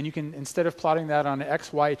 And you can, instead of plotting that on an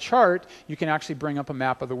XY chart, you can actually bring up a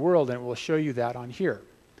map of the world, and it will show you that on here.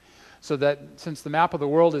 So that since the map of the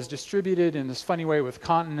world is distributed in this funny way with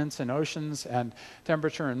continents and oceans and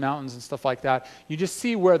temperature and mountains and stuff like that, you just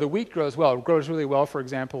see where the wheat grows well. It grows really well, for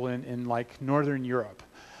example, in like Northern Europe.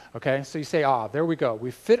 Okay, so you say, there we go. We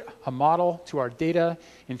fit a model to our data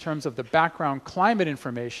in terms of the background climate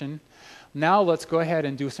information. Now let's go ahead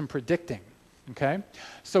and do some predicting. Okay,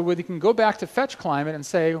 so we can go back to fetch climate and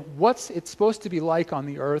say, what's it supposed to be like on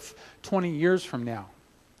the Earth 20 years from now?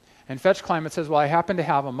 And fetch climate says, well, I happen to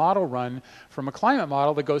have a model run from a climate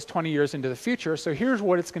model that goes 20 years into the future, so here's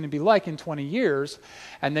what it's going to be like in 20 years.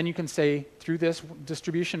 And then you can say, through this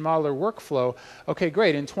distribution modeler workflow, okay,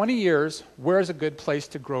 great, in 20 years, where's a good place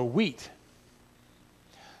to grow wheat?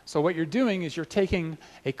 So what you're doing is you're taking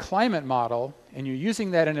a climate model and you're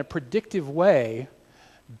using that in a predictive way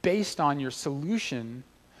based on your solution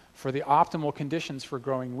for the optimal conditions for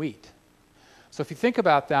growing wheat. So if you think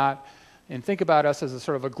about that, and think about us as a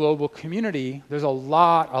sort of a global community, there's a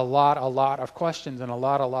lot of questions and a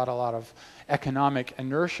lot of economic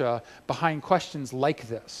inertia behind questions like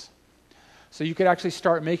this. So you could actually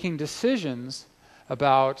start making decisions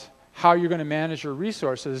about how you're going to manage your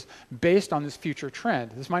resources based on this future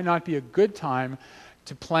trend. This might not be a good time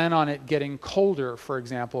to plan on it getting colder, for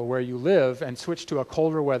example, where you live, and switch to a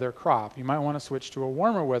colder weather crop. You might want to switch to a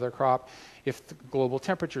warmer weather crop if the global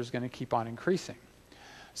temperature is going to keep on increasing.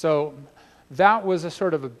 So that was a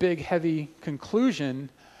sort of a big, heavy conclusion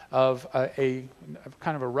of a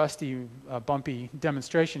kind of a rusty, bumpy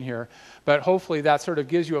demonstration here. But hopefully that sort of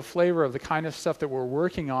gives you a flavor of the kind of stuff that we're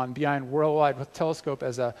working on behind Worldwide Telescope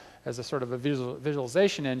as a sort of a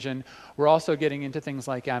visualization engine. We're also getting into things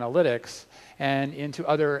like analytics and into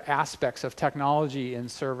other aspects of technology in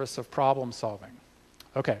service of problem solving.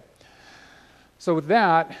 Okay. So with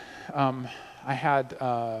that,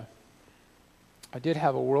 I did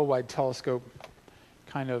have a Worldwide Telescope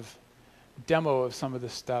kind of demo of some of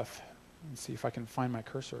this stuff. Let's see if I can find my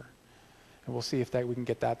cursor. And we'll see if we can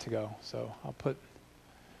get that to go. So I'll put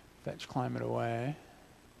fetch climate away.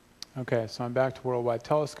 Okay, so I'm back to Worldwide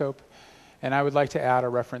Telescope. And I would like to add a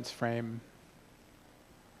reference frame.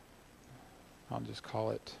 I'll just call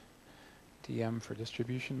it DM for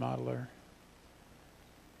Distribution Modeler.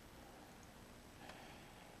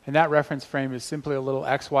 And that reference frame is simply a little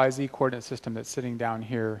XYZ coordinate system that's sitting down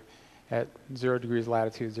here at 0 degrees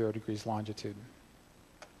latitude, 0 degrees longitude.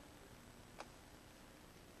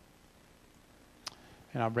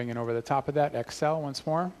 And I'll bring it over the top of that, Excel once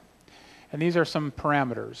more. And these are some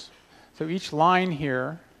parameters. So each line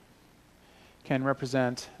here can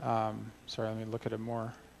represent, sorry, let me look at a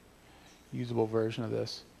more usable version of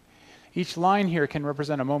this. Each line here can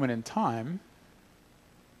represent a moment in time.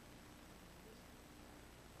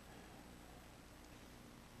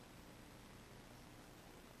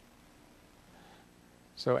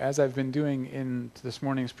 So as I've been doing in this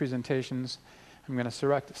morning's presentations, I'm going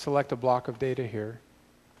to select a block of data here.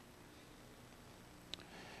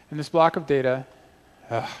 And this block of data,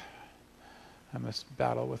 I must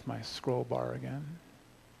battle with my scroll bar again.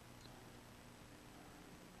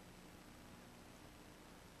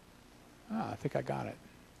 I think I got it.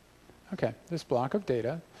 Okay, this block of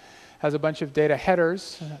data has a bunch of data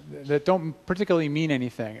headers that don't particularly mean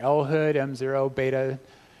anything. LHOOD, M0, beta,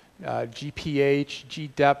 GPH,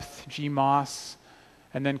 GDepth, GMOS,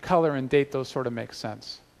 and then color and date, those sort of make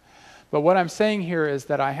sense. But what I'm saying here is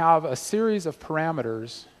that I have a series of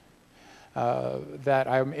parameters that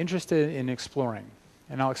I'm interested in exploring.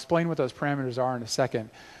 And I'll explain what those parameters are in a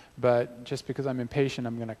second. But just because I'm impatient,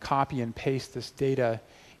 I'm going to copy and paste this data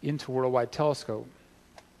into Worldwide Telescope.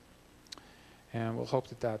 And we'll hope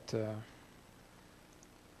that that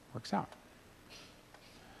works out.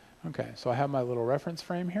 Okay, so I have my little reference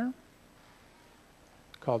frame here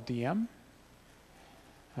called DM.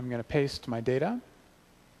 I'm going to paste my data.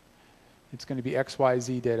 It's going to be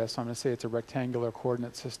XYZ data, so I'm going to say it's a rectangular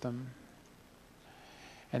coordinate system.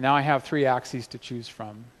 And now I have 3 axes to choose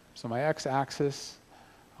from. So my x-axis,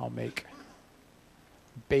 I'll make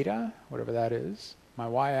beta, whatever that is. My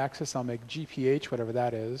y-axis, I'll make GPH, whatever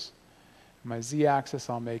that is. My z-axis,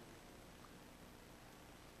 I'll make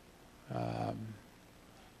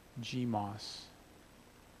GMOS.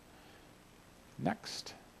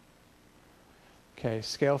 Next. Okay,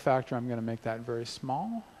 scale factor, I'm going to make that very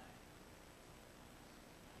small.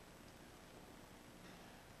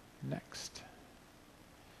 Next.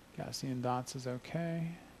 Gaussian dots is okay.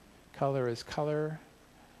 Color is color.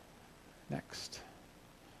 Next.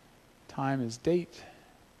 Time is date.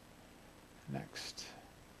 Next.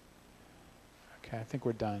 Okay, I think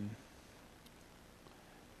we're done.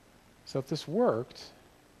 So if this worked,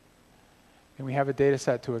 then we have a data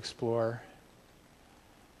set to explore.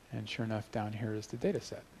 And sure enough, down here is the data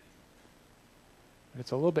set. But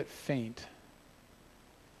it's a little bit faint,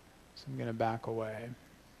 so I'm going to back away.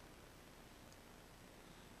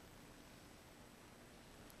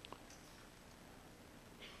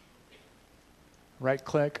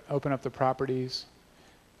 Right-click, open up the properties,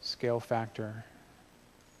 scale factor,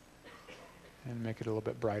 and make it a little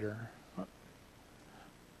bit brighter. Oh.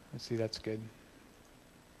 Let's see, that's good.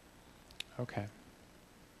 Okay.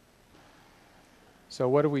 So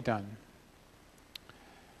what have we done?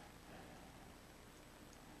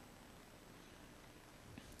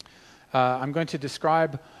 I'm going to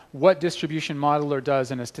describe what distribution modeler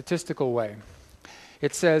does in a statistical way.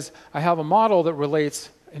 It says, I have a model that relates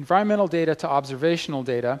environmental data to observational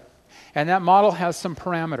data, and that model has some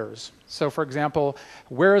parameters. So for example,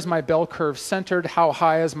 where is my bell curve centered, how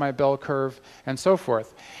high is my bell curve, and so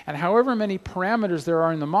forth. And however many parameters there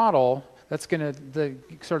are in the model, that's going to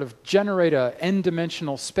sort of generate an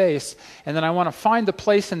n-dimensional space, and then I want to find the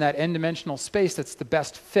place in that n-dimensional space that's the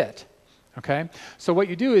best fit. Okay? So what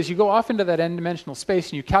you do is you go off into that n-dimensional space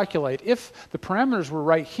and you calculate, if the parameters were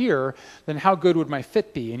right here, then how good would my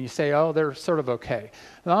fit be? And you say, oh, they're sort of okay.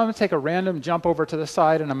 Now I'm going to take a random jump over to the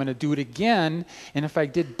side and I'm going to do it again, and if I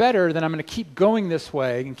did better, then I'm going to keep going this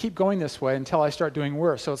way and keep going this way until I start doing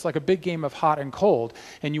worse. So it's like a big game of hot and cold,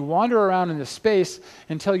 and you wander around in this space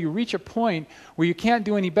until you reach a point where you can't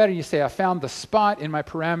do any better. You say, I found the spot in my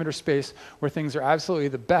parameter space where things are absolutely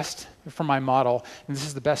the best for my model, and this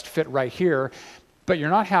is the best fit right here. But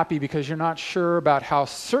you're not happy because you're not sure about how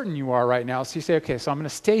certain you are right now. So you say, okay, so I'm going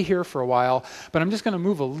to stay here for a while, but I'm just going to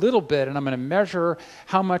move a little bit, and I'm going to measure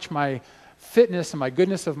how much my fitness and my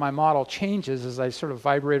goodness of my model changes as I sort of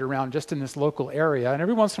vibrate around just in this local area. And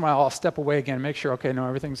every once in a while, I'll step away again and make sure, okay, no,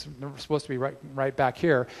 everything's supposed to be right back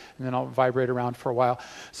here, and then I'll vibrate around for a while.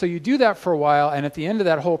 So you do that for a while, and at the end of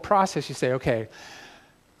that whole process, you say, okay,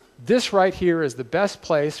 this right here is the best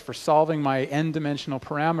place for solving my n-dimensional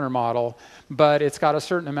parameter model, but it's got a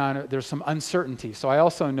certain amount of, there's some uncertainty. So I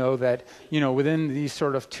also know that, within these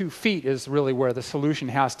sort of 2 feet is really where the solution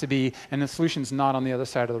has to be, and the solution's not on the other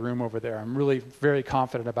side of the room over there. I'm really very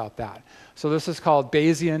confident about that. So this is called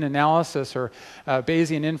Bayesian analysis, or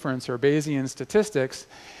Bayesian inference, or Bayesian statistics,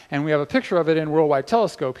 and we have a picture of it in Worldwide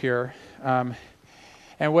Telescope here. And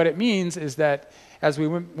what it means is that as we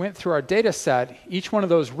went through our data set, each one of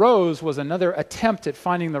those rows was another attempt at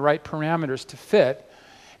finding the right parameters to fit.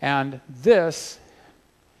 And this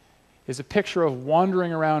is a picture of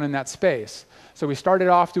wandering around in that space. So we started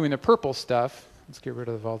off doing the purple stuff. Let's get rid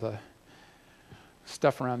of all the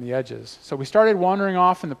stuff around the edges. So we started wandering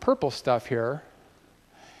off in the purple stuff here.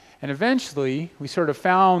 And eventually, we sort of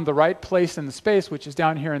found the right place in the space, which is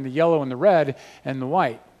down here in the yellow and the red and the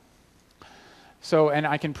white. So, and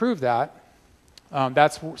I can prove that.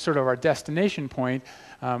 That's sort of our destination point,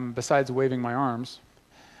 besides waving my arms.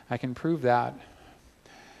 I can prove that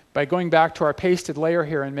by going back to our pasted layer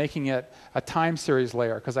here and making it a time series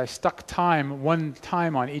layer, because I stuck one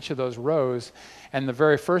time on each of those rows, and the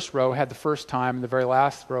very first row had the first time, and the very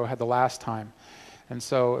last row had the last time. And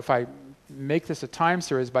so if I make this a time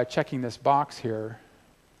series by checking this box here,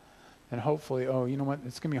 then hopefully, oh, you know what,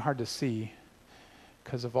 it's going to be hard to see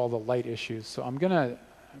because of all the light issues. So I'm going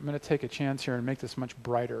to take a chance here and make this much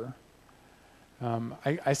brighter.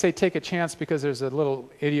 I say take a chance because there's a little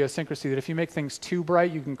idiosyncrasy that if you make things too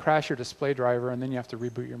bright, you can crash your display driver, and then you have to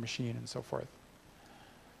reboot your machine and so forth.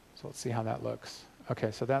 So let's see how that looks. Okay,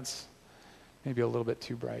 so that's maybe a little bit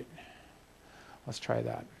too bright. Let's try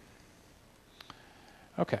that.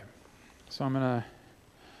 Okay, so I'm going to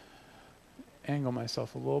angle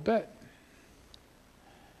myself a little bit.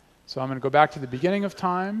 So I'm going to go back to the beginning of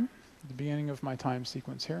time, the beginning of my time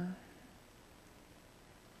sequence here.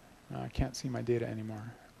 I can't see my data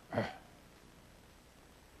anymore.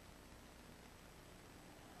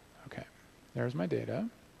 Okay, there's my data.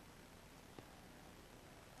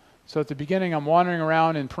 So at the beginning, I'm wandering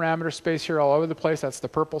around in parameter space here all over the place. That's the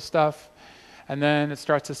purple stuff. And then it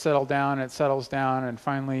starts to settle down, and it settles down, and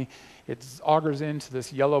finally it augers into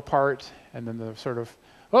this yellow part, and then the sort of,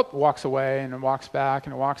 walks away, and it walks back,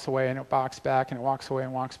 and it walks away, and it walks back, and it walks away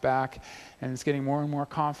and walks back, and it's getting more and more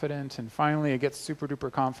confident, and finally it gets super duper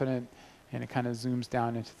confident, and it kind of zooms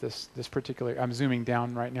down into this particular, I'm zooming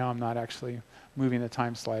down right now, I'm not actually moving the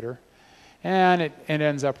time slider, and it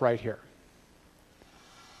ends up right here.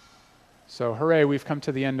 So hooray, we've come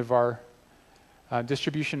to the end of our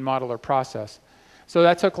distribution model or process. So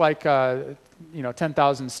that took like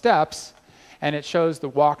 10,000 steps, and it shows the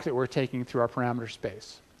walk that we're taking through our parameter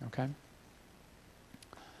space. Okay.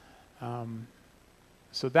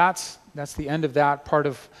 So that's the end of that part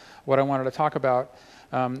of what I wanted to talk about.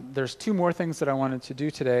 There's two more things that I wanted to do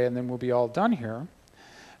today, and then we'll be all done here.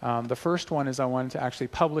 The first one is I wanted to actually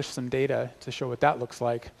publish some data to show what that looks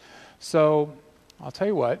like. So I'll tell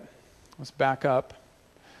you what. Let's back up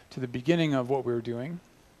to the beginning of what we were doing.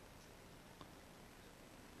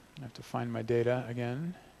 I have to find my data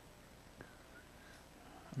again.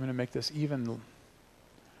 I'm going to make this even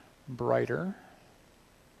brighter.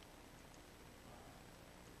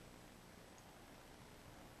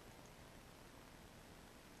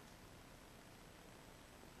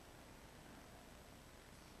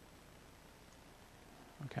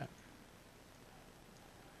 Okay.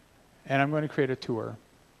 And I'm going to create a tour.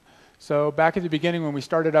 So back at the beginning when we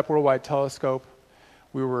started up Worldwide Telescope,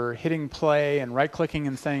 we were hitting play and right-clicking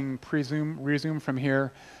and saying resume from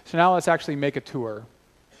here. So now let's actually make a tour.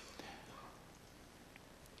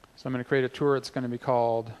 So I'm going to create a tour. It's going to be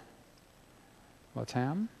called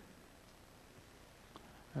LATAM.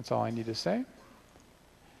 That's all I need to say.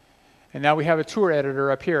 And now we have a tour editor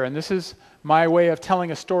up here. And this is my way of telling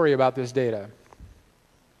a story about this data.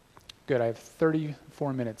 Good, I have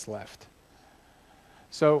 34 minutes left.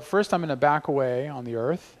 So first I'm going to back away on the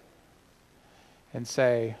Earth and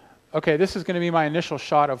say, okay, this is going to be my initial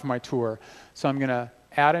shot of my tour. So I'm going to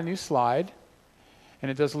add a new slide,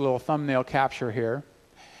 and it does a little thumbnail capture here.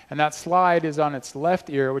 And that slide is on its left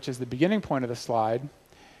ear, which is the beginning point of the slide.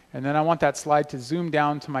 And then I want that slide to zoom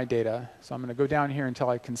down to my data. So I'm going to go down here until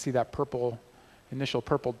I can see that initial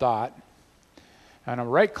purple dot. And I'll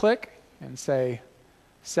right-click and say,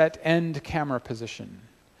 set end camera position.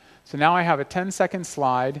 So now I have a 10-second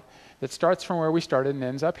slide that starts from where we started and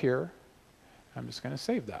ends up here. I'm just going to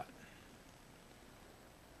save that.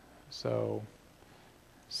 So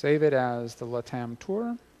save it as the LATAM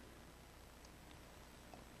tour.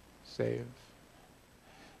 Save.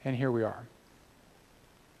 And here we are.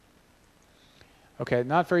 Okay,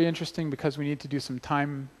 not very interesting because we need to do some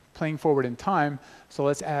time playing forward in time. So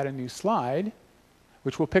let's add a new slide,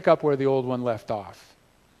 which will pick up where the old one left off.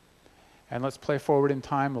 And let's play forward in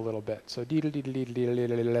time a little bit. So and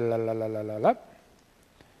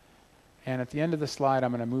at the end of the slide,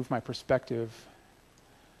 I'm going to move my perspective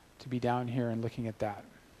to be down here and looking at that.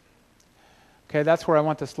 Okay, that's where I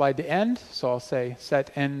want the slide to end. So I'll say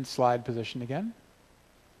set end slide position again.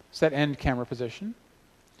 Set end camera position.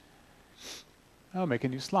 I'll make a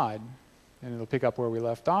new slide. And it'll pick up where we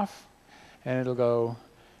left off. And it'll go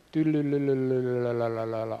all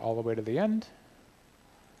the way to the end.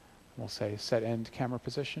 We'll say set end camera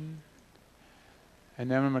position. And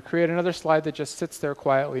then I'm going to create another slide that just sits there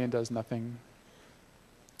quietly and does nothing.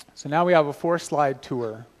 So now we have a 4-slide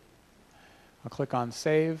tour. I'll click on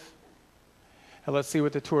save. And let's see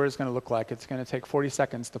what the tour is going to look like. It's going to take 40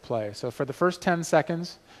 seconds to play. So for the first 10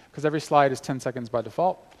 seconds, because every slide is 10 seconds by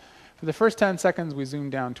default, for the first 10 seconds we zoom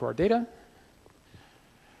down to our data,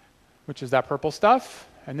 which is that purple stuff.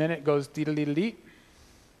 And then it goes dee-dee-dee-dee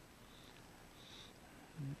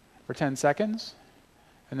for 10 seconds.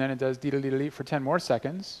 And then it does dee-dee-dee-dee for 10 more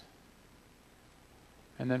seconds.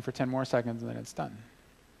 And then for 10 more seconds, and then it's done.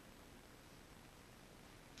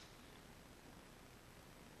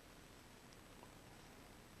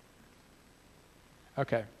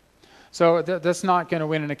 Okay. So that's not going to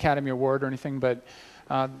win an Academy Award or anything, but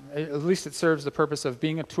at least it serves the purpose of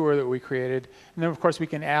being a tour that we created. And then, of course, we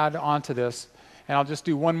can add on to this. And I'll just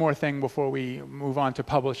do one more thing before we move on to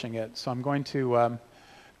publishing it. So I'm going to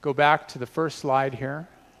go back to the first slide here.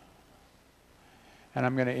 And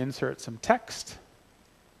I'm going to insert some text.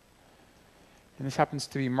 And this happens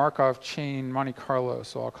to be Markov chain Monte Carlo,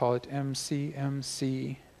 so I'll call it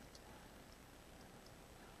MCMC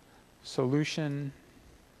solution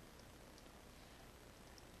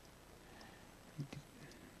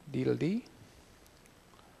D.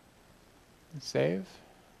 Save.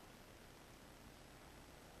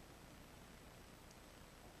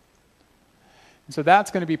 And so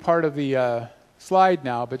that's going to be part of the slide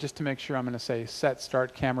now, but just to make sure, I'm going to say set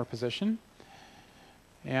start camera position.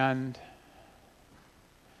 And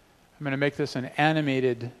I'm going to make this an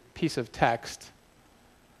animated piece of text.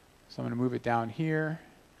 So I'm going to move it down here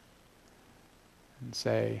and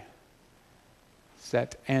say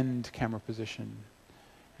set end camera position.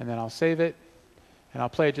 And then I'll save it, and I'll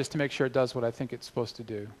play it just to make sure it does what I think it's supposed to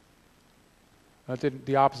do. Well, it did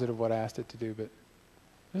the opposite of what I asked it to do, but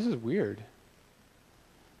this is weird.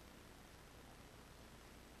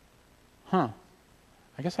 Huh.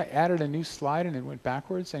 I guess I added a new slide and it went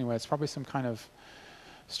backwards. Anyway, it's probably some kind of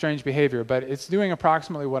strange behavior, but it's doing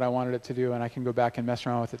approximately what I wanted it to do, and I can go back and mess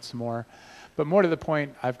around with it some more. But more to the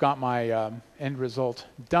point, I've got my end result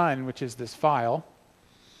done, which is this file.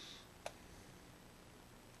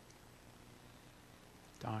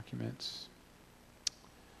 Documents.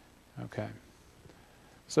 Okay.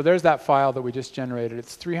 So there's that file that we just generated.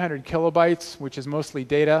 It's 300 kilobytes, which is mostly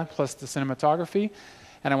data plus the cinematography.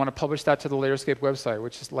 And I want to publish that to the Layerscape website,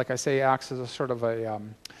 which is, like I say, acts as a sort of a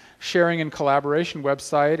sharing and collaboration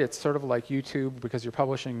website. It's sort of like YouTube because you're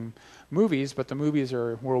publishing movies, but the movies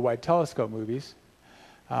are Worldwide Telescope movies.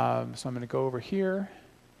 So I'm going to go over here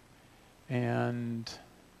and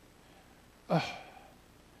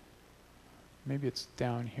maybe it's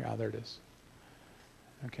down here. Oh, there it is.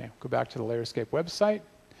 Okay, go back to the Layerscape website.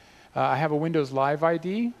 I have a Windows Live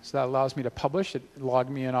ID, so that allows me to publish. It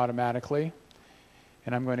logged me in automatically.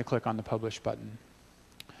 And I'm going to click on the Publish button.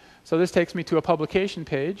 So this takes me to a publication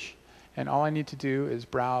page, and all I need to do is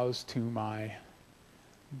browse to my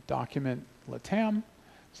document LATAM,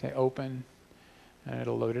 say Open, and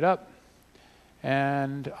it'll load it up.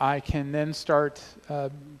 And I can then start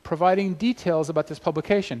providing details about this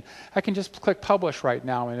publication. I can just click Publish right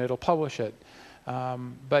now, and it'll publish it.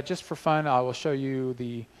 But just for fun, I will show you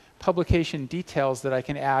the publication details that I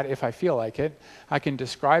can add if I feel like it. I can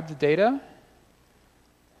describe the data.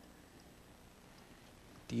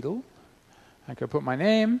 I could put my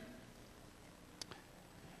name,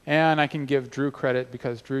 and I can give Drew credit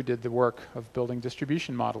because Drew did the work of building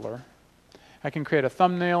Distribution Modeler. I can create a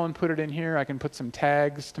thumbnail and put it in here. I can put some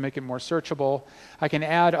tags to make it more searchable. I can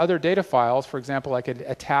add other data files. For example, I could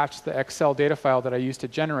attach the Excel data file that I used to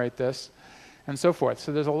generate this, and so forth.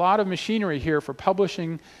 So there's a lot of machinery here for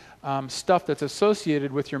publishing stuff that's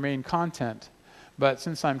associated with your main content. But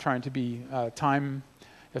since I'm trying to be time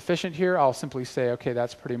efficient here, I'll simply say, okay,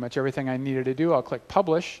 that's pretty much everything I needed to do. I'll click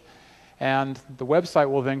Publish, and the website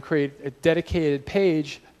will then create a dedicated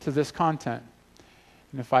page to this content.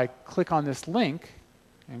 And if I click on this link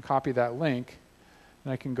and copy that link,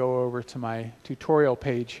 then I can go over to my tutorial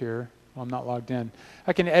page here. Well, I'm not logged in.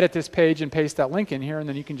 I can edit this page and paste that link in here, and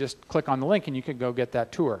then you can just click on the link and you can go get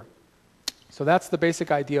that tour. So that's the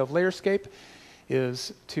basic idea of Layerscape,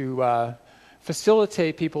 is to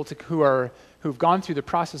facilitate people who've gone through the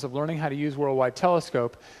process of learning how to use Worldwide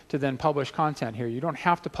Telescope to then publish content here. You don't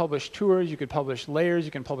have to publish tours. You could publish layers.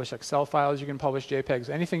 You can publish Excel files. You can publish JPEGs,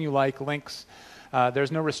 anything you like, links.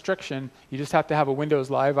 There's no restriction. You just have to have a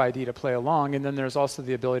Windows Live ID to play along, and then there's also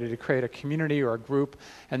the ability to create a community or a group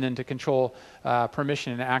and then to control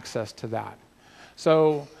permission and access to that.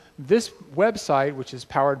 So this website, which is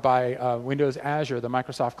powered by Windows Azure, the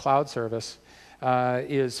Microsoft Cloud Service,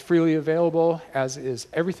 is freely available, as is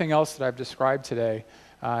everything else that I've described today.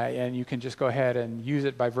 And you can just go ahead and use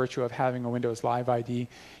it by virtue of having a Windows Live ID.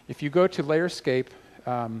 If you go to Layerscape,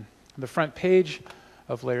 the front page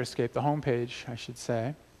of Layerscape, the home page, I should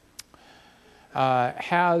say,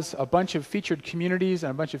 has a bunch of featured communities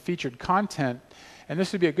and a bunch of featured content. And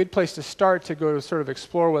this would be a good place to start to go to sort of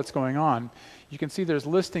explore what's going on. You can see there's a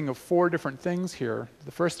listing of 4 different things here.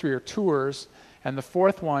 The first 3 are tours, and the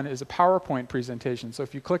 4th one is a PowerPoint presentation. So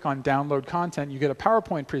if you click on Download Content, you get a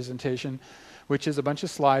PowerPoint presentation, which is a bunch of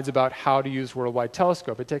slides about how to use Worldwide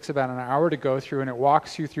Telescope. It takes about an hour to go through, and it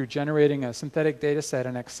walks you through generating a synthetic data set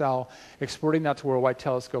in Excel, exporting that to Worldwide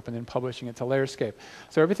Telescope, and then publishing it to Layerscape.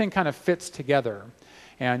 So everything kind of fits together,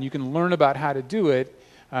 and you can learn about how to do it.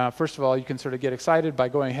 First of all, you can sort of get excited by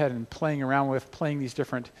going ahead and playing around with these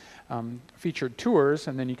different featured tours,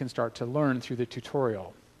 and then you can start to learn through the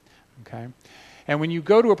tutorial. Okay? And when you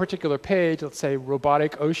go to a particular page, let's say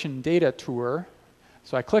Robotic Ocean Data Tour,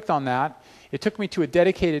 so I clicked on that, it took me to a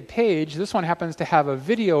dedicated page. This one happens to have a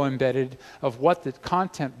video embedded of what the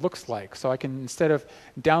content looks like. So I can, instead of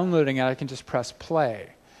downloading it, I can just press play.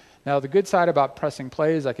 Now the good side about pressing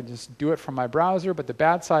play is I can just do it from my browser, but the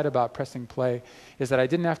bad side about pressing play is that I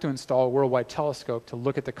didn't have to install Worldwide Telescope to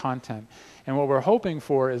look at the content. And what we're hoping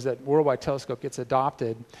for is that Worldwide Telescope gets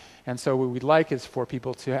adopted, and so what we'd like is for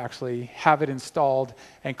people to actually have it installed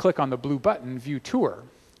and click on the blue button, View Tour.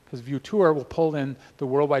 because View Tour will pull in the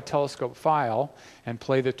Worldwide Telescope file and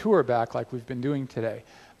play the tour back like we've been doing today.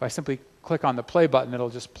 If I simply click on the play button, it'll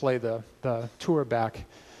just play the tour back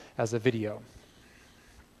as a video.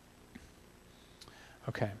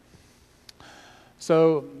 Okay.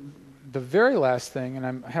 So the very last thing,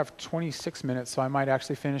 and I have 26 minutes, so I might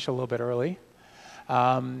actually finish a little bit early.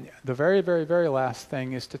 The very, very, very last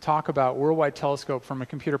thing is to talk about Worldwide Telescope from a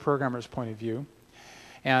computer programmer's point of view.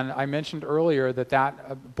 And I mentioned earlier that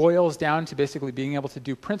that boils down to basically being able to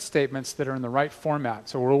do print statements that are in the right format.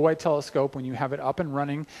 So Worldwide Telescope, when you have it up and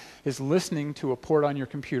running, is listening to a port on your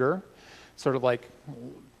computer, sort of like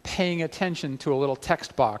paying attention to a little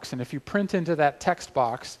text box. And if you print into that text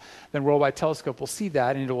box, then Worldwide Telescope will see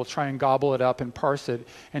that, and it will try and gobble it up and parse it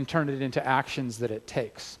and turn it into actions that it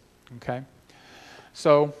takes. Okay?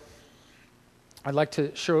 So I'd like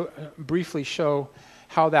to briefly show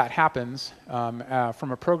how that happens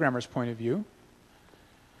from a programmer's point of view.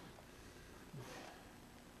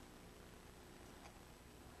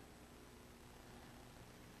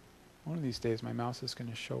 One of these days my mouse is going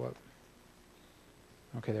to show up.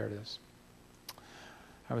 Okay, there it is.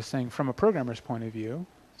 I was saying from a programmer's point of view.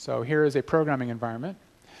 So here is a programming environment.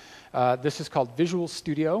 This is called Visual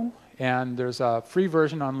Studio, and there's a free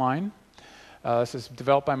version online. This is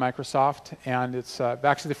developed by Microsoft, and it's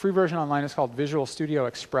actually the free version online is called Visual Studio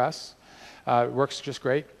Express. It works just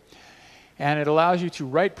great. And it allows you to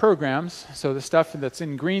write programs. So the stuff that's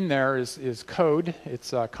in green there is code.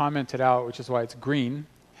 It's commented out, which is why it's green.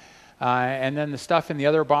 And then the stuff in the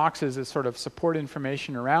other boxes is sort of support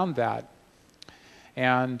information around that.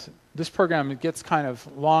 And this program, it gets kind of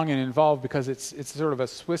long and involved because it's sort of a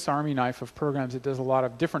Swiss Army knife of programs. It does a lot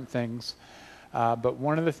of different things. But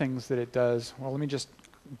one of the things that it does, well, let me just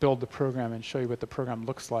build the program and show you what the program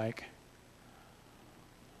looks like.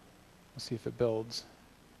 Let's see if it builds.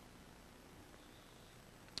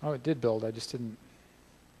 Oh, it did build. I just didn't.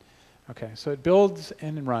 Okay, so it builds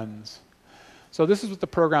and runs. So this is what the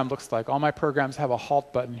program looks like. All my programs have a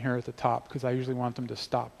halt button here at the top because I usually want them to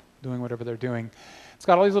stop doing whatever they're doing. It's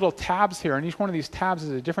got all these little tabs here, and each one of these tabs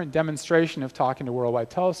is a different demonstration of talking to Worldwide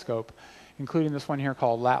Telescope, including this one here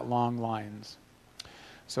called lat long lines.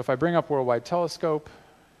 So if I bring up Worldwide Telescope,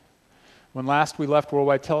 when last we left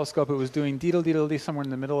Worldwide Telescope, it was doing deedle-deedle-dee somewhere in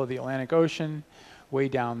the middle of the Atlantic Ocean, way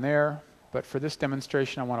down there. But for this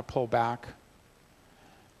demonstration, I want to pull back.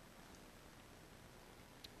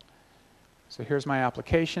 So here's my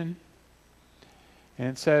application. And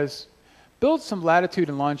it says, build some latitude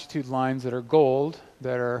and longitude lines that are gold,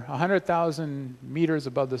 that are 100,000 meters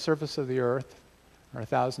above the surface of the Earth, or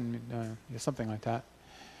 1,000, something like that,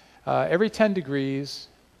 every 10 degrees,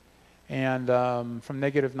 and from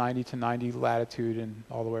negative 90 to 90 latitude and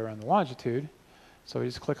all the way around the longitude. So we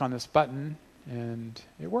just click on this button, and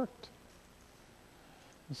it worked.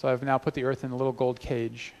 And so I've now put the Earth in a little gold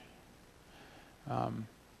cage.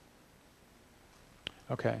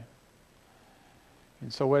 Okay.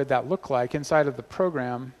 And so what did that look like inside of the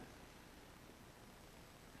program?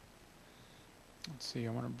 Let's see, I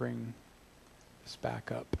want to bring this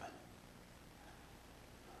back up.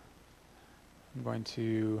 I'm going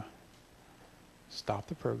to stop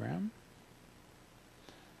the program.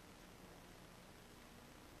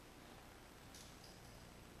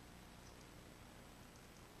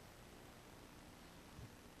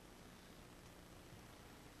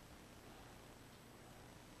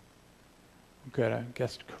 Good, I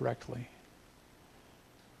guessed correctly.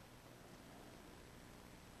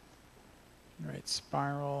 Generate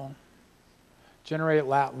spiral. Generate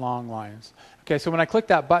lat long lines. Okay, so when I click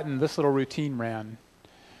that button, this little routine ran.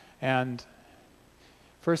 And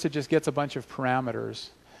first it just gets a bunch of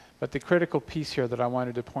parameters. But the critical piece here that I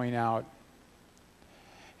wanted to point out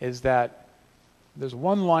is that there's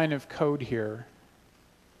one line of code here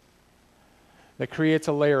that creates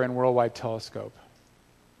a layer in Worldwide Telescope.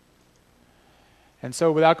 And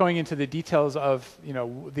so without going into the details of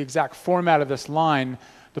the exact format of this line,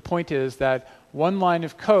 the point is that one line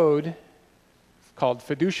of code called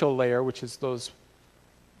fiducial layer, which is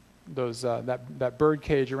that bird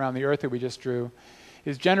cage around the Earth that we just drew,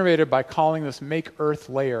 is generated by calling this make Earth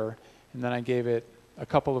layer, and then I gave it a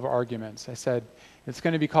couple of arguments. I said it's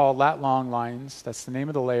going to be called lat long lines, that's the name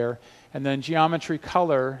of the layer, and then geometry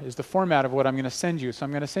color is the format of what I'm going to send you. So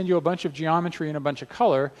I'm going to send you a bunch of geometry and a bunch of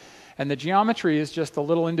color, and the geometry is just the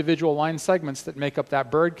little individual line segments that make up that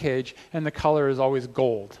bird cage, and the color is always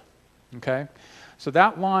gold. Okay? So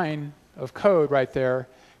that line of code right there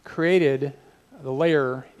created the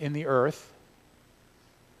layer in the Earth.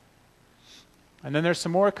 And then there's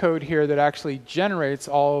some more code here that actually generates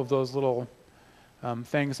all of those little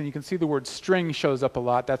things. And you can see the word string shows up a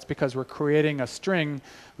lot. That's because we're creating a string,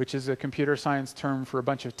 which is a computer science term for a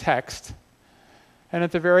bunch of text. And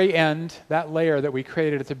at the very end, that layer that we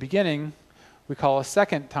created at the beginning, we call a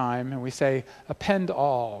second time, and we say append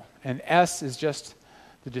all. And S is just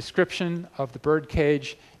the description of the bird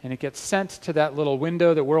cage, and it gets sent to that little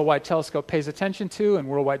window that Worldwide Telescope pays attention to, and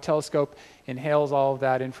Worldwide Telescope inhales all of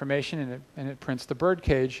that information, and it prints the bird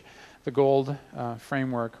cage, the gold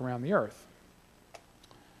framework around the Earth.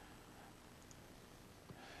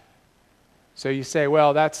 So you say,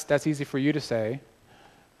 well, that's easy for you to say.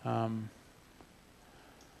 You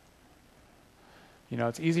know,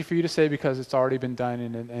 it's easy for you to say because it's already been done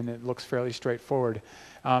and it looks fairly straightforward.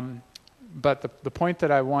 But the point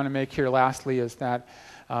that I want to make here lastly is that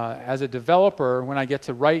as a developer, when I get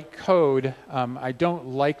to write code, I don't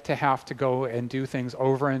like to have to go and do things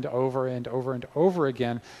over and over and over and over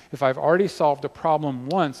again. If I've already solved a problem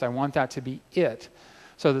once, I want that to be it.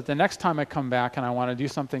 So that the next time I come back and I want to do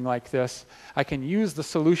something like this, I can use the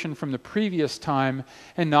solution from the previous time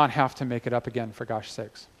and not have to make it up again, for gosh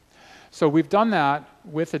sakes. So we've done that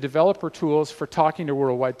with the developer tools for talking to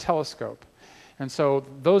Worldwide Telescope. And so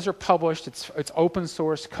those are published. It's open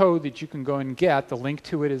source code that you can go and get. The link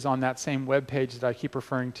to it is on that same web page that I keep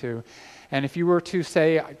referring to. And if you were to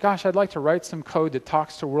say, gosh, I'd like to write some code that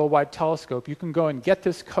talks to Worldwide Telescope, you can go and get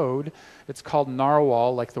this code. It's called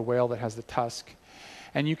narwhal, like the whale that has the tusk.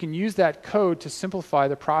 And you can use that code to simplify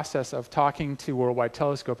the process of talking to Worldwide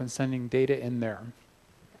Telescope and sending data in there.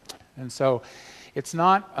 And so it's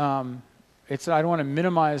not, I don't want to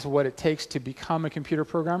minimize what it takes to become a computer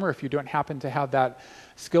programmer. If you don't happen to have that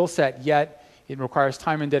skill set yet, it requires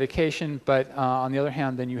time and dedication, but on the other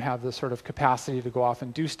hand, then you have the sort of capacity to go off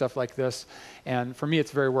and do stuff like this. And for me,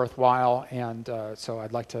 it's very worthwhile, and so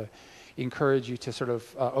I'd like to encourage you to sort of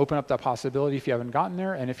open up that possibility if you haven't gotten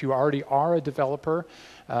there. And if you already are a developer,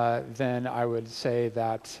 then I would say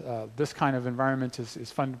that this kind of environment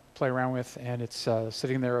is fun to play around with, and it's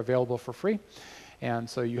sitting there available for free. And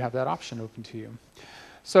so you have that option open to you.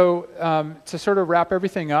 So to sort of wrap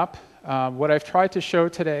everything up, what I've tried to show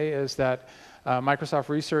today is that Microsoft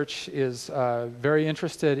Research is very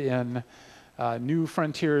interested in new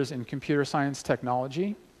frontiers in computer science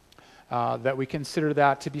technology. That we consider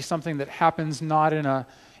that to be something that happens not in an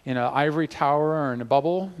ivory tower or in a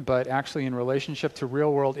bubble, but actually in relationship to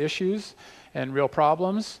real-world issues and real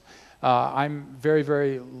problems. I'm very,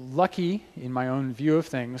 very lucky in my own view of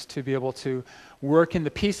things to be able to work in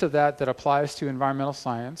the piece of that applies to environmental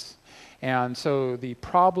science. And so the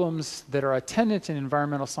problems that are attendant in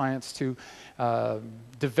environmental science to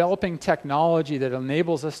developing technology that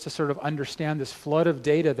enables us to sort of understand this flood of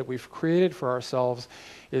data that we've created for ourselves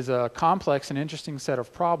is a complex and interesting set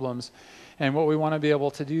of problems. And what we want to be able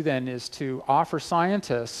to do then is to offer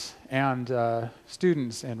scientists and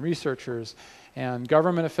students and researchers and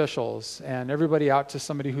government officials and everybody out to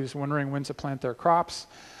somebody who's wondering when to plant their crops,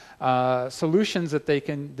 solutions that they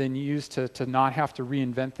can then use to not have to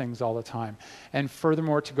reinvent things all the time. And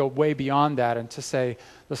furthermore, to go way beyond that and to say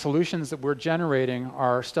the solutions that we're generating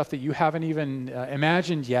are stuff that you haven't even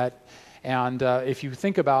imagined yet. And if you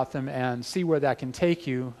think about them and see where that can take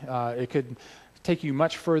you, it could take you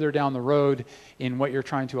much further down the road in what you're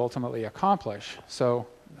trying to ultimately accomplish. So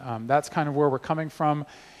that's kind of where we're coming from.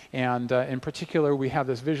 And in particular, we have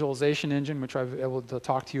this visualization engine, which I've been able to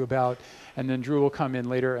talk to you about. And then Drew will come in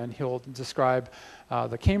later and he'll describe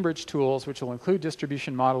the Cambridge tools, which will include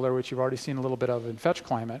Distribution Modeler, which you've already seen a little bit of in Fetch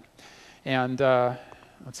Climate. And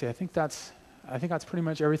let's see, I think that's pretty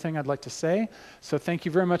much everything I'd like to say. So thank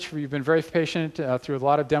you very much. You've been very patient through a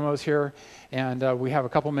lot of demos here. And we have a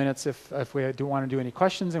couple minutes if we do want to do any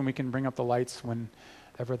questions, and we can bring up the lights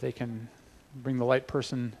whenever they can bring the light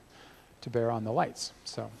person to bear on the lights.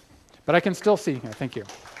 So, but I can still see. Thank you.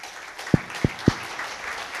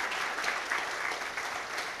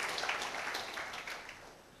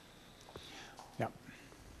 Yeah.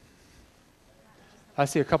 I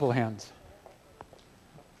see a couple of hands.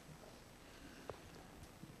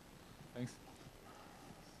 Thanks.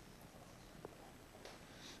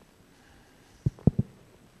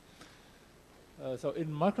 So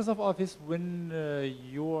in Microsoft Office, when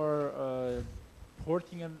you are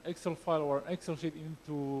porting an Excel file or an Excel sheet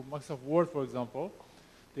into Microsoft Word, for example,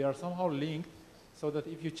 they are somehow linked so that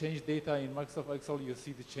if you change data in Microsoft Excel, you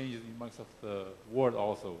see the changes in Microsoft Word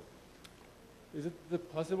also. Is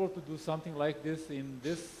it possible to do something like this in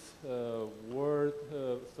this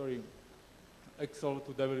Excel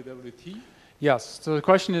to WWT? Yes. So the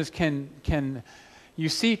question is, can you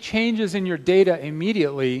see changes in your data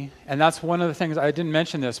immediately? And that's one of the things, I didn't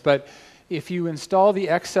mention this, but if you install the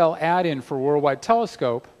Excel add-in for Worldwide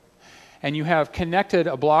Telescope and you have connected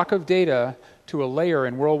a block of data to a layer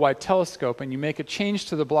in Worldwide Telescope, and you make a change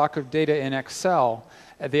to the block of data in Excel,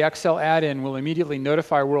 the Excel add-in will immediately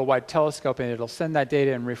notify Worldwide Telescope, and it'll send that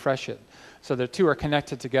data and refresh it. So the two are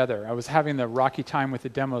connected together. I was having the rocky time with the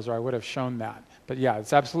demos, or I would have shown that. But yeah,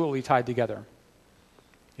 it's absolutely tied together.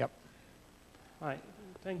 Yep. Hi.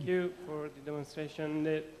 Thank you for the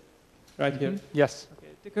demonstration. Right here. Yes. Okay.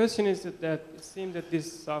 The question is that it seems that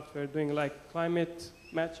this software doing like climate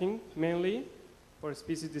matching mainly for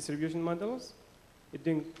species distribution models. It's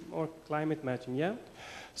doing more climate matching, yeah?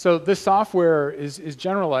 So this software is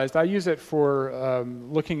generalized. I use it for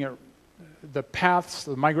looking at the paths,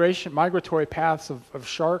 the migratory paths of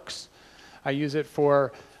sharks. I use it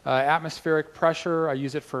for atmospheric pressure. I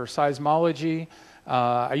use it for seismology.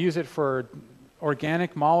 I use it for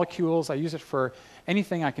organic molecules. I use it for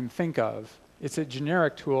anything I can think of. It's a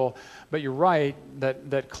generic tool, but you're right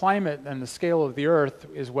that climate and the scale of the Earth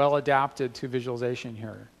is well adapted to visualization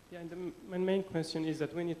here. Yeah, and my main question is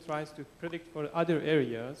that when it tries to predict for other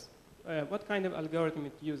areas, what kind of algorithm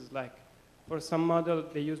it uses? Like, for some model,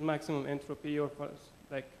 they use maximum entropy, or for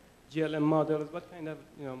like GLM models, what kind of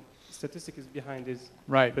statistic is behind these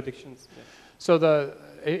predictions? Yeah. So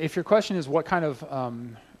if your question is what kind of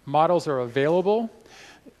models are available,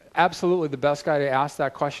 absolutely the best guy to ask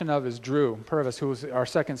that question of is Drew Purvis, who is our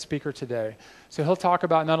second speaker today. So he'll talk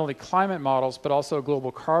about not only climate models, but also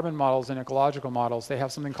global carbon models and ecological models. They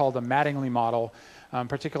have something called the Mattingly model,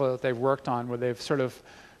 particularly that they've worked on, where they've sort of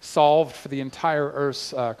solved for the entire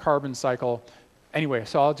Earth's carbon cycle. Anyway,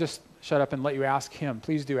 so I'll just shut up and let you ask him.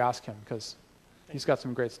 Please do ask him, because he's got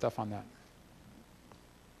some great stuff on that.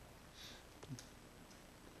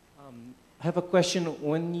 I have a question.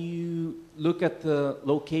 When you look at the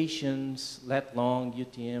locations, lat long,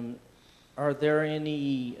 UTM, are there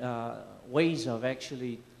any ways of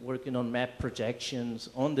actually working on map projections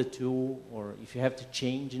on the tool, or if you have to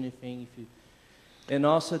change anything? And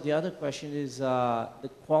also the other question is the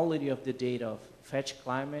quality of the data of fetch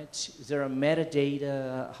climate. Is there a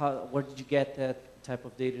metadata? Where did you get that type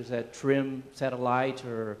of data? Is that TRIM satellite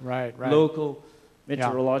or local?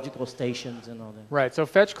 Meteorological stations and all that. Right, so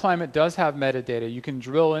Fetch Climate does have metadata. You can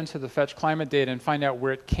drill into the Fetch Climate data and find out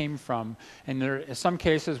where it came from. And there are some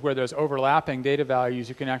cases where there's overlapping data values,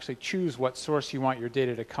 you can actually choose what source you want your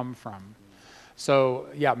data to come from. So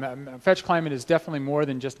yeah, Fetch Climate is definitely more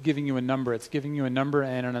than just giving you a number. It's giving you a number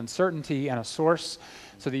and an uncertainty and a source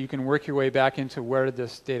so that you can work your way back into where did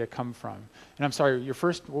this data come from. And I'm sorry,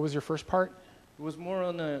 what was your first part? It was more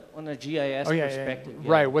on a GIS perspective. Yeah.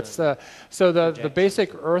 Right. The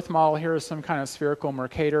basic Earth model here is some kind of spherical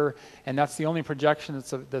Mercator, and that's the only projection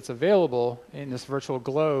that's available in this virtual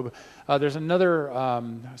globe. There's another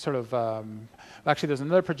there's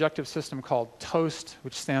another projective system called TOAST,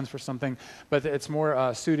 which stands for something, but it's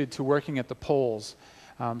more suited to working at the poles.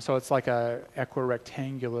 So it's like a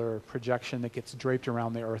equirectangular projection that gets draped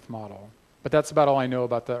around the Earth model. But that's about all I know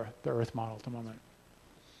about the Earth model at the moment.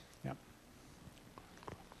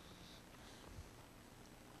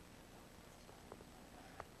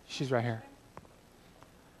 She's right here.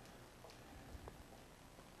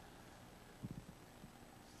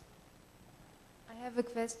 I have a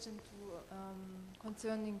question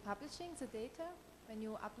concerning publishing the data. When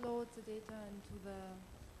you upload the data into the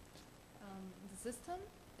system,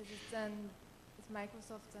 is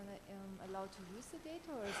Microsoft then allowed to use the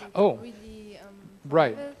data, or is it really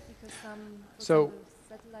private? Because some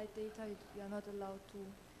satellite data you are not allowed to.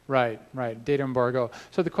 Right, data embargo.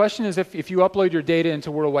 So the question is, if you upload your data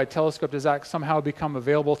into Worldwide Telescope, does that somehow become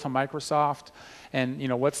available to Microsoft? And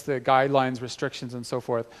what's the guidelines, restrictions, and so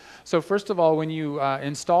forth? So first of all, when you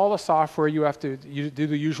install the software, you have to do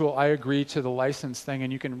the usual I agree to the license thing,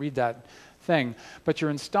 and you can read that thing. But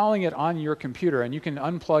you're installing it on your computer, and you can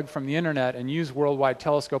unplug from the internet and use Worldwide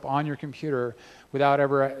Telescope on your computer without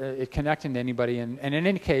ever it connecting to anybody. And in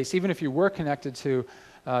any case, even if you were connected to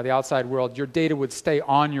the outside world, your data would stay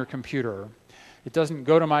on your computer. It doesn't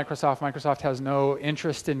go to Microsoft. Microsoft has no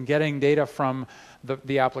interest in getting data from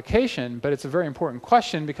the application, but it's a very important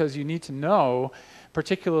question because you need to know,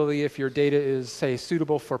 particularly if your data is, say,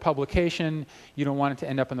 suitable for publication, you don't want it to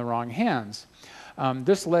end up in the wrong hands.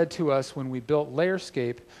 This led to us, when we built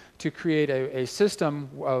Layerscape, to create a system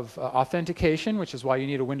of authentication, which is why you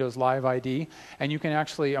need a Windows Live ID, and you can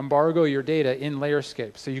actually embargo your data in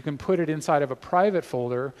Layerscape. So you can put it inside of a private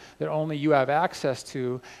folder that only you have access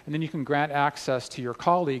to, and then you can grant access to your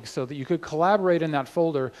colleagues so that you could collaborate in that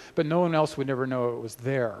folder, but no one else would never know it was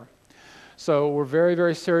there. So we're very,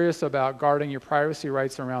 very serious about guarding your privacy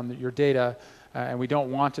rights around your data. and we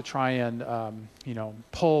don't want to try and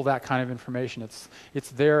pull that kind of information.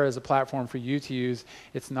 It's there as a platform for you to use.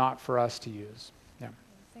 It's not for us to use. Yeah.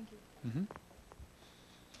 Thank you. Mm-hmm.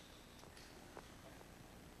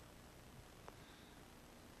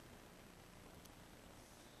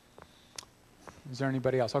 Is there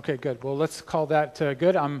anybody else? Okay, good. Well, let's call that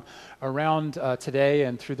good. I'm around today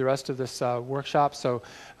and through the rest of this workshop, so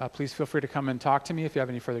please feel free to come and talk to me if you have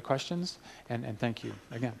any further questions, and thank you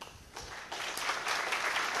again.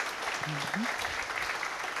 Mm-hmm.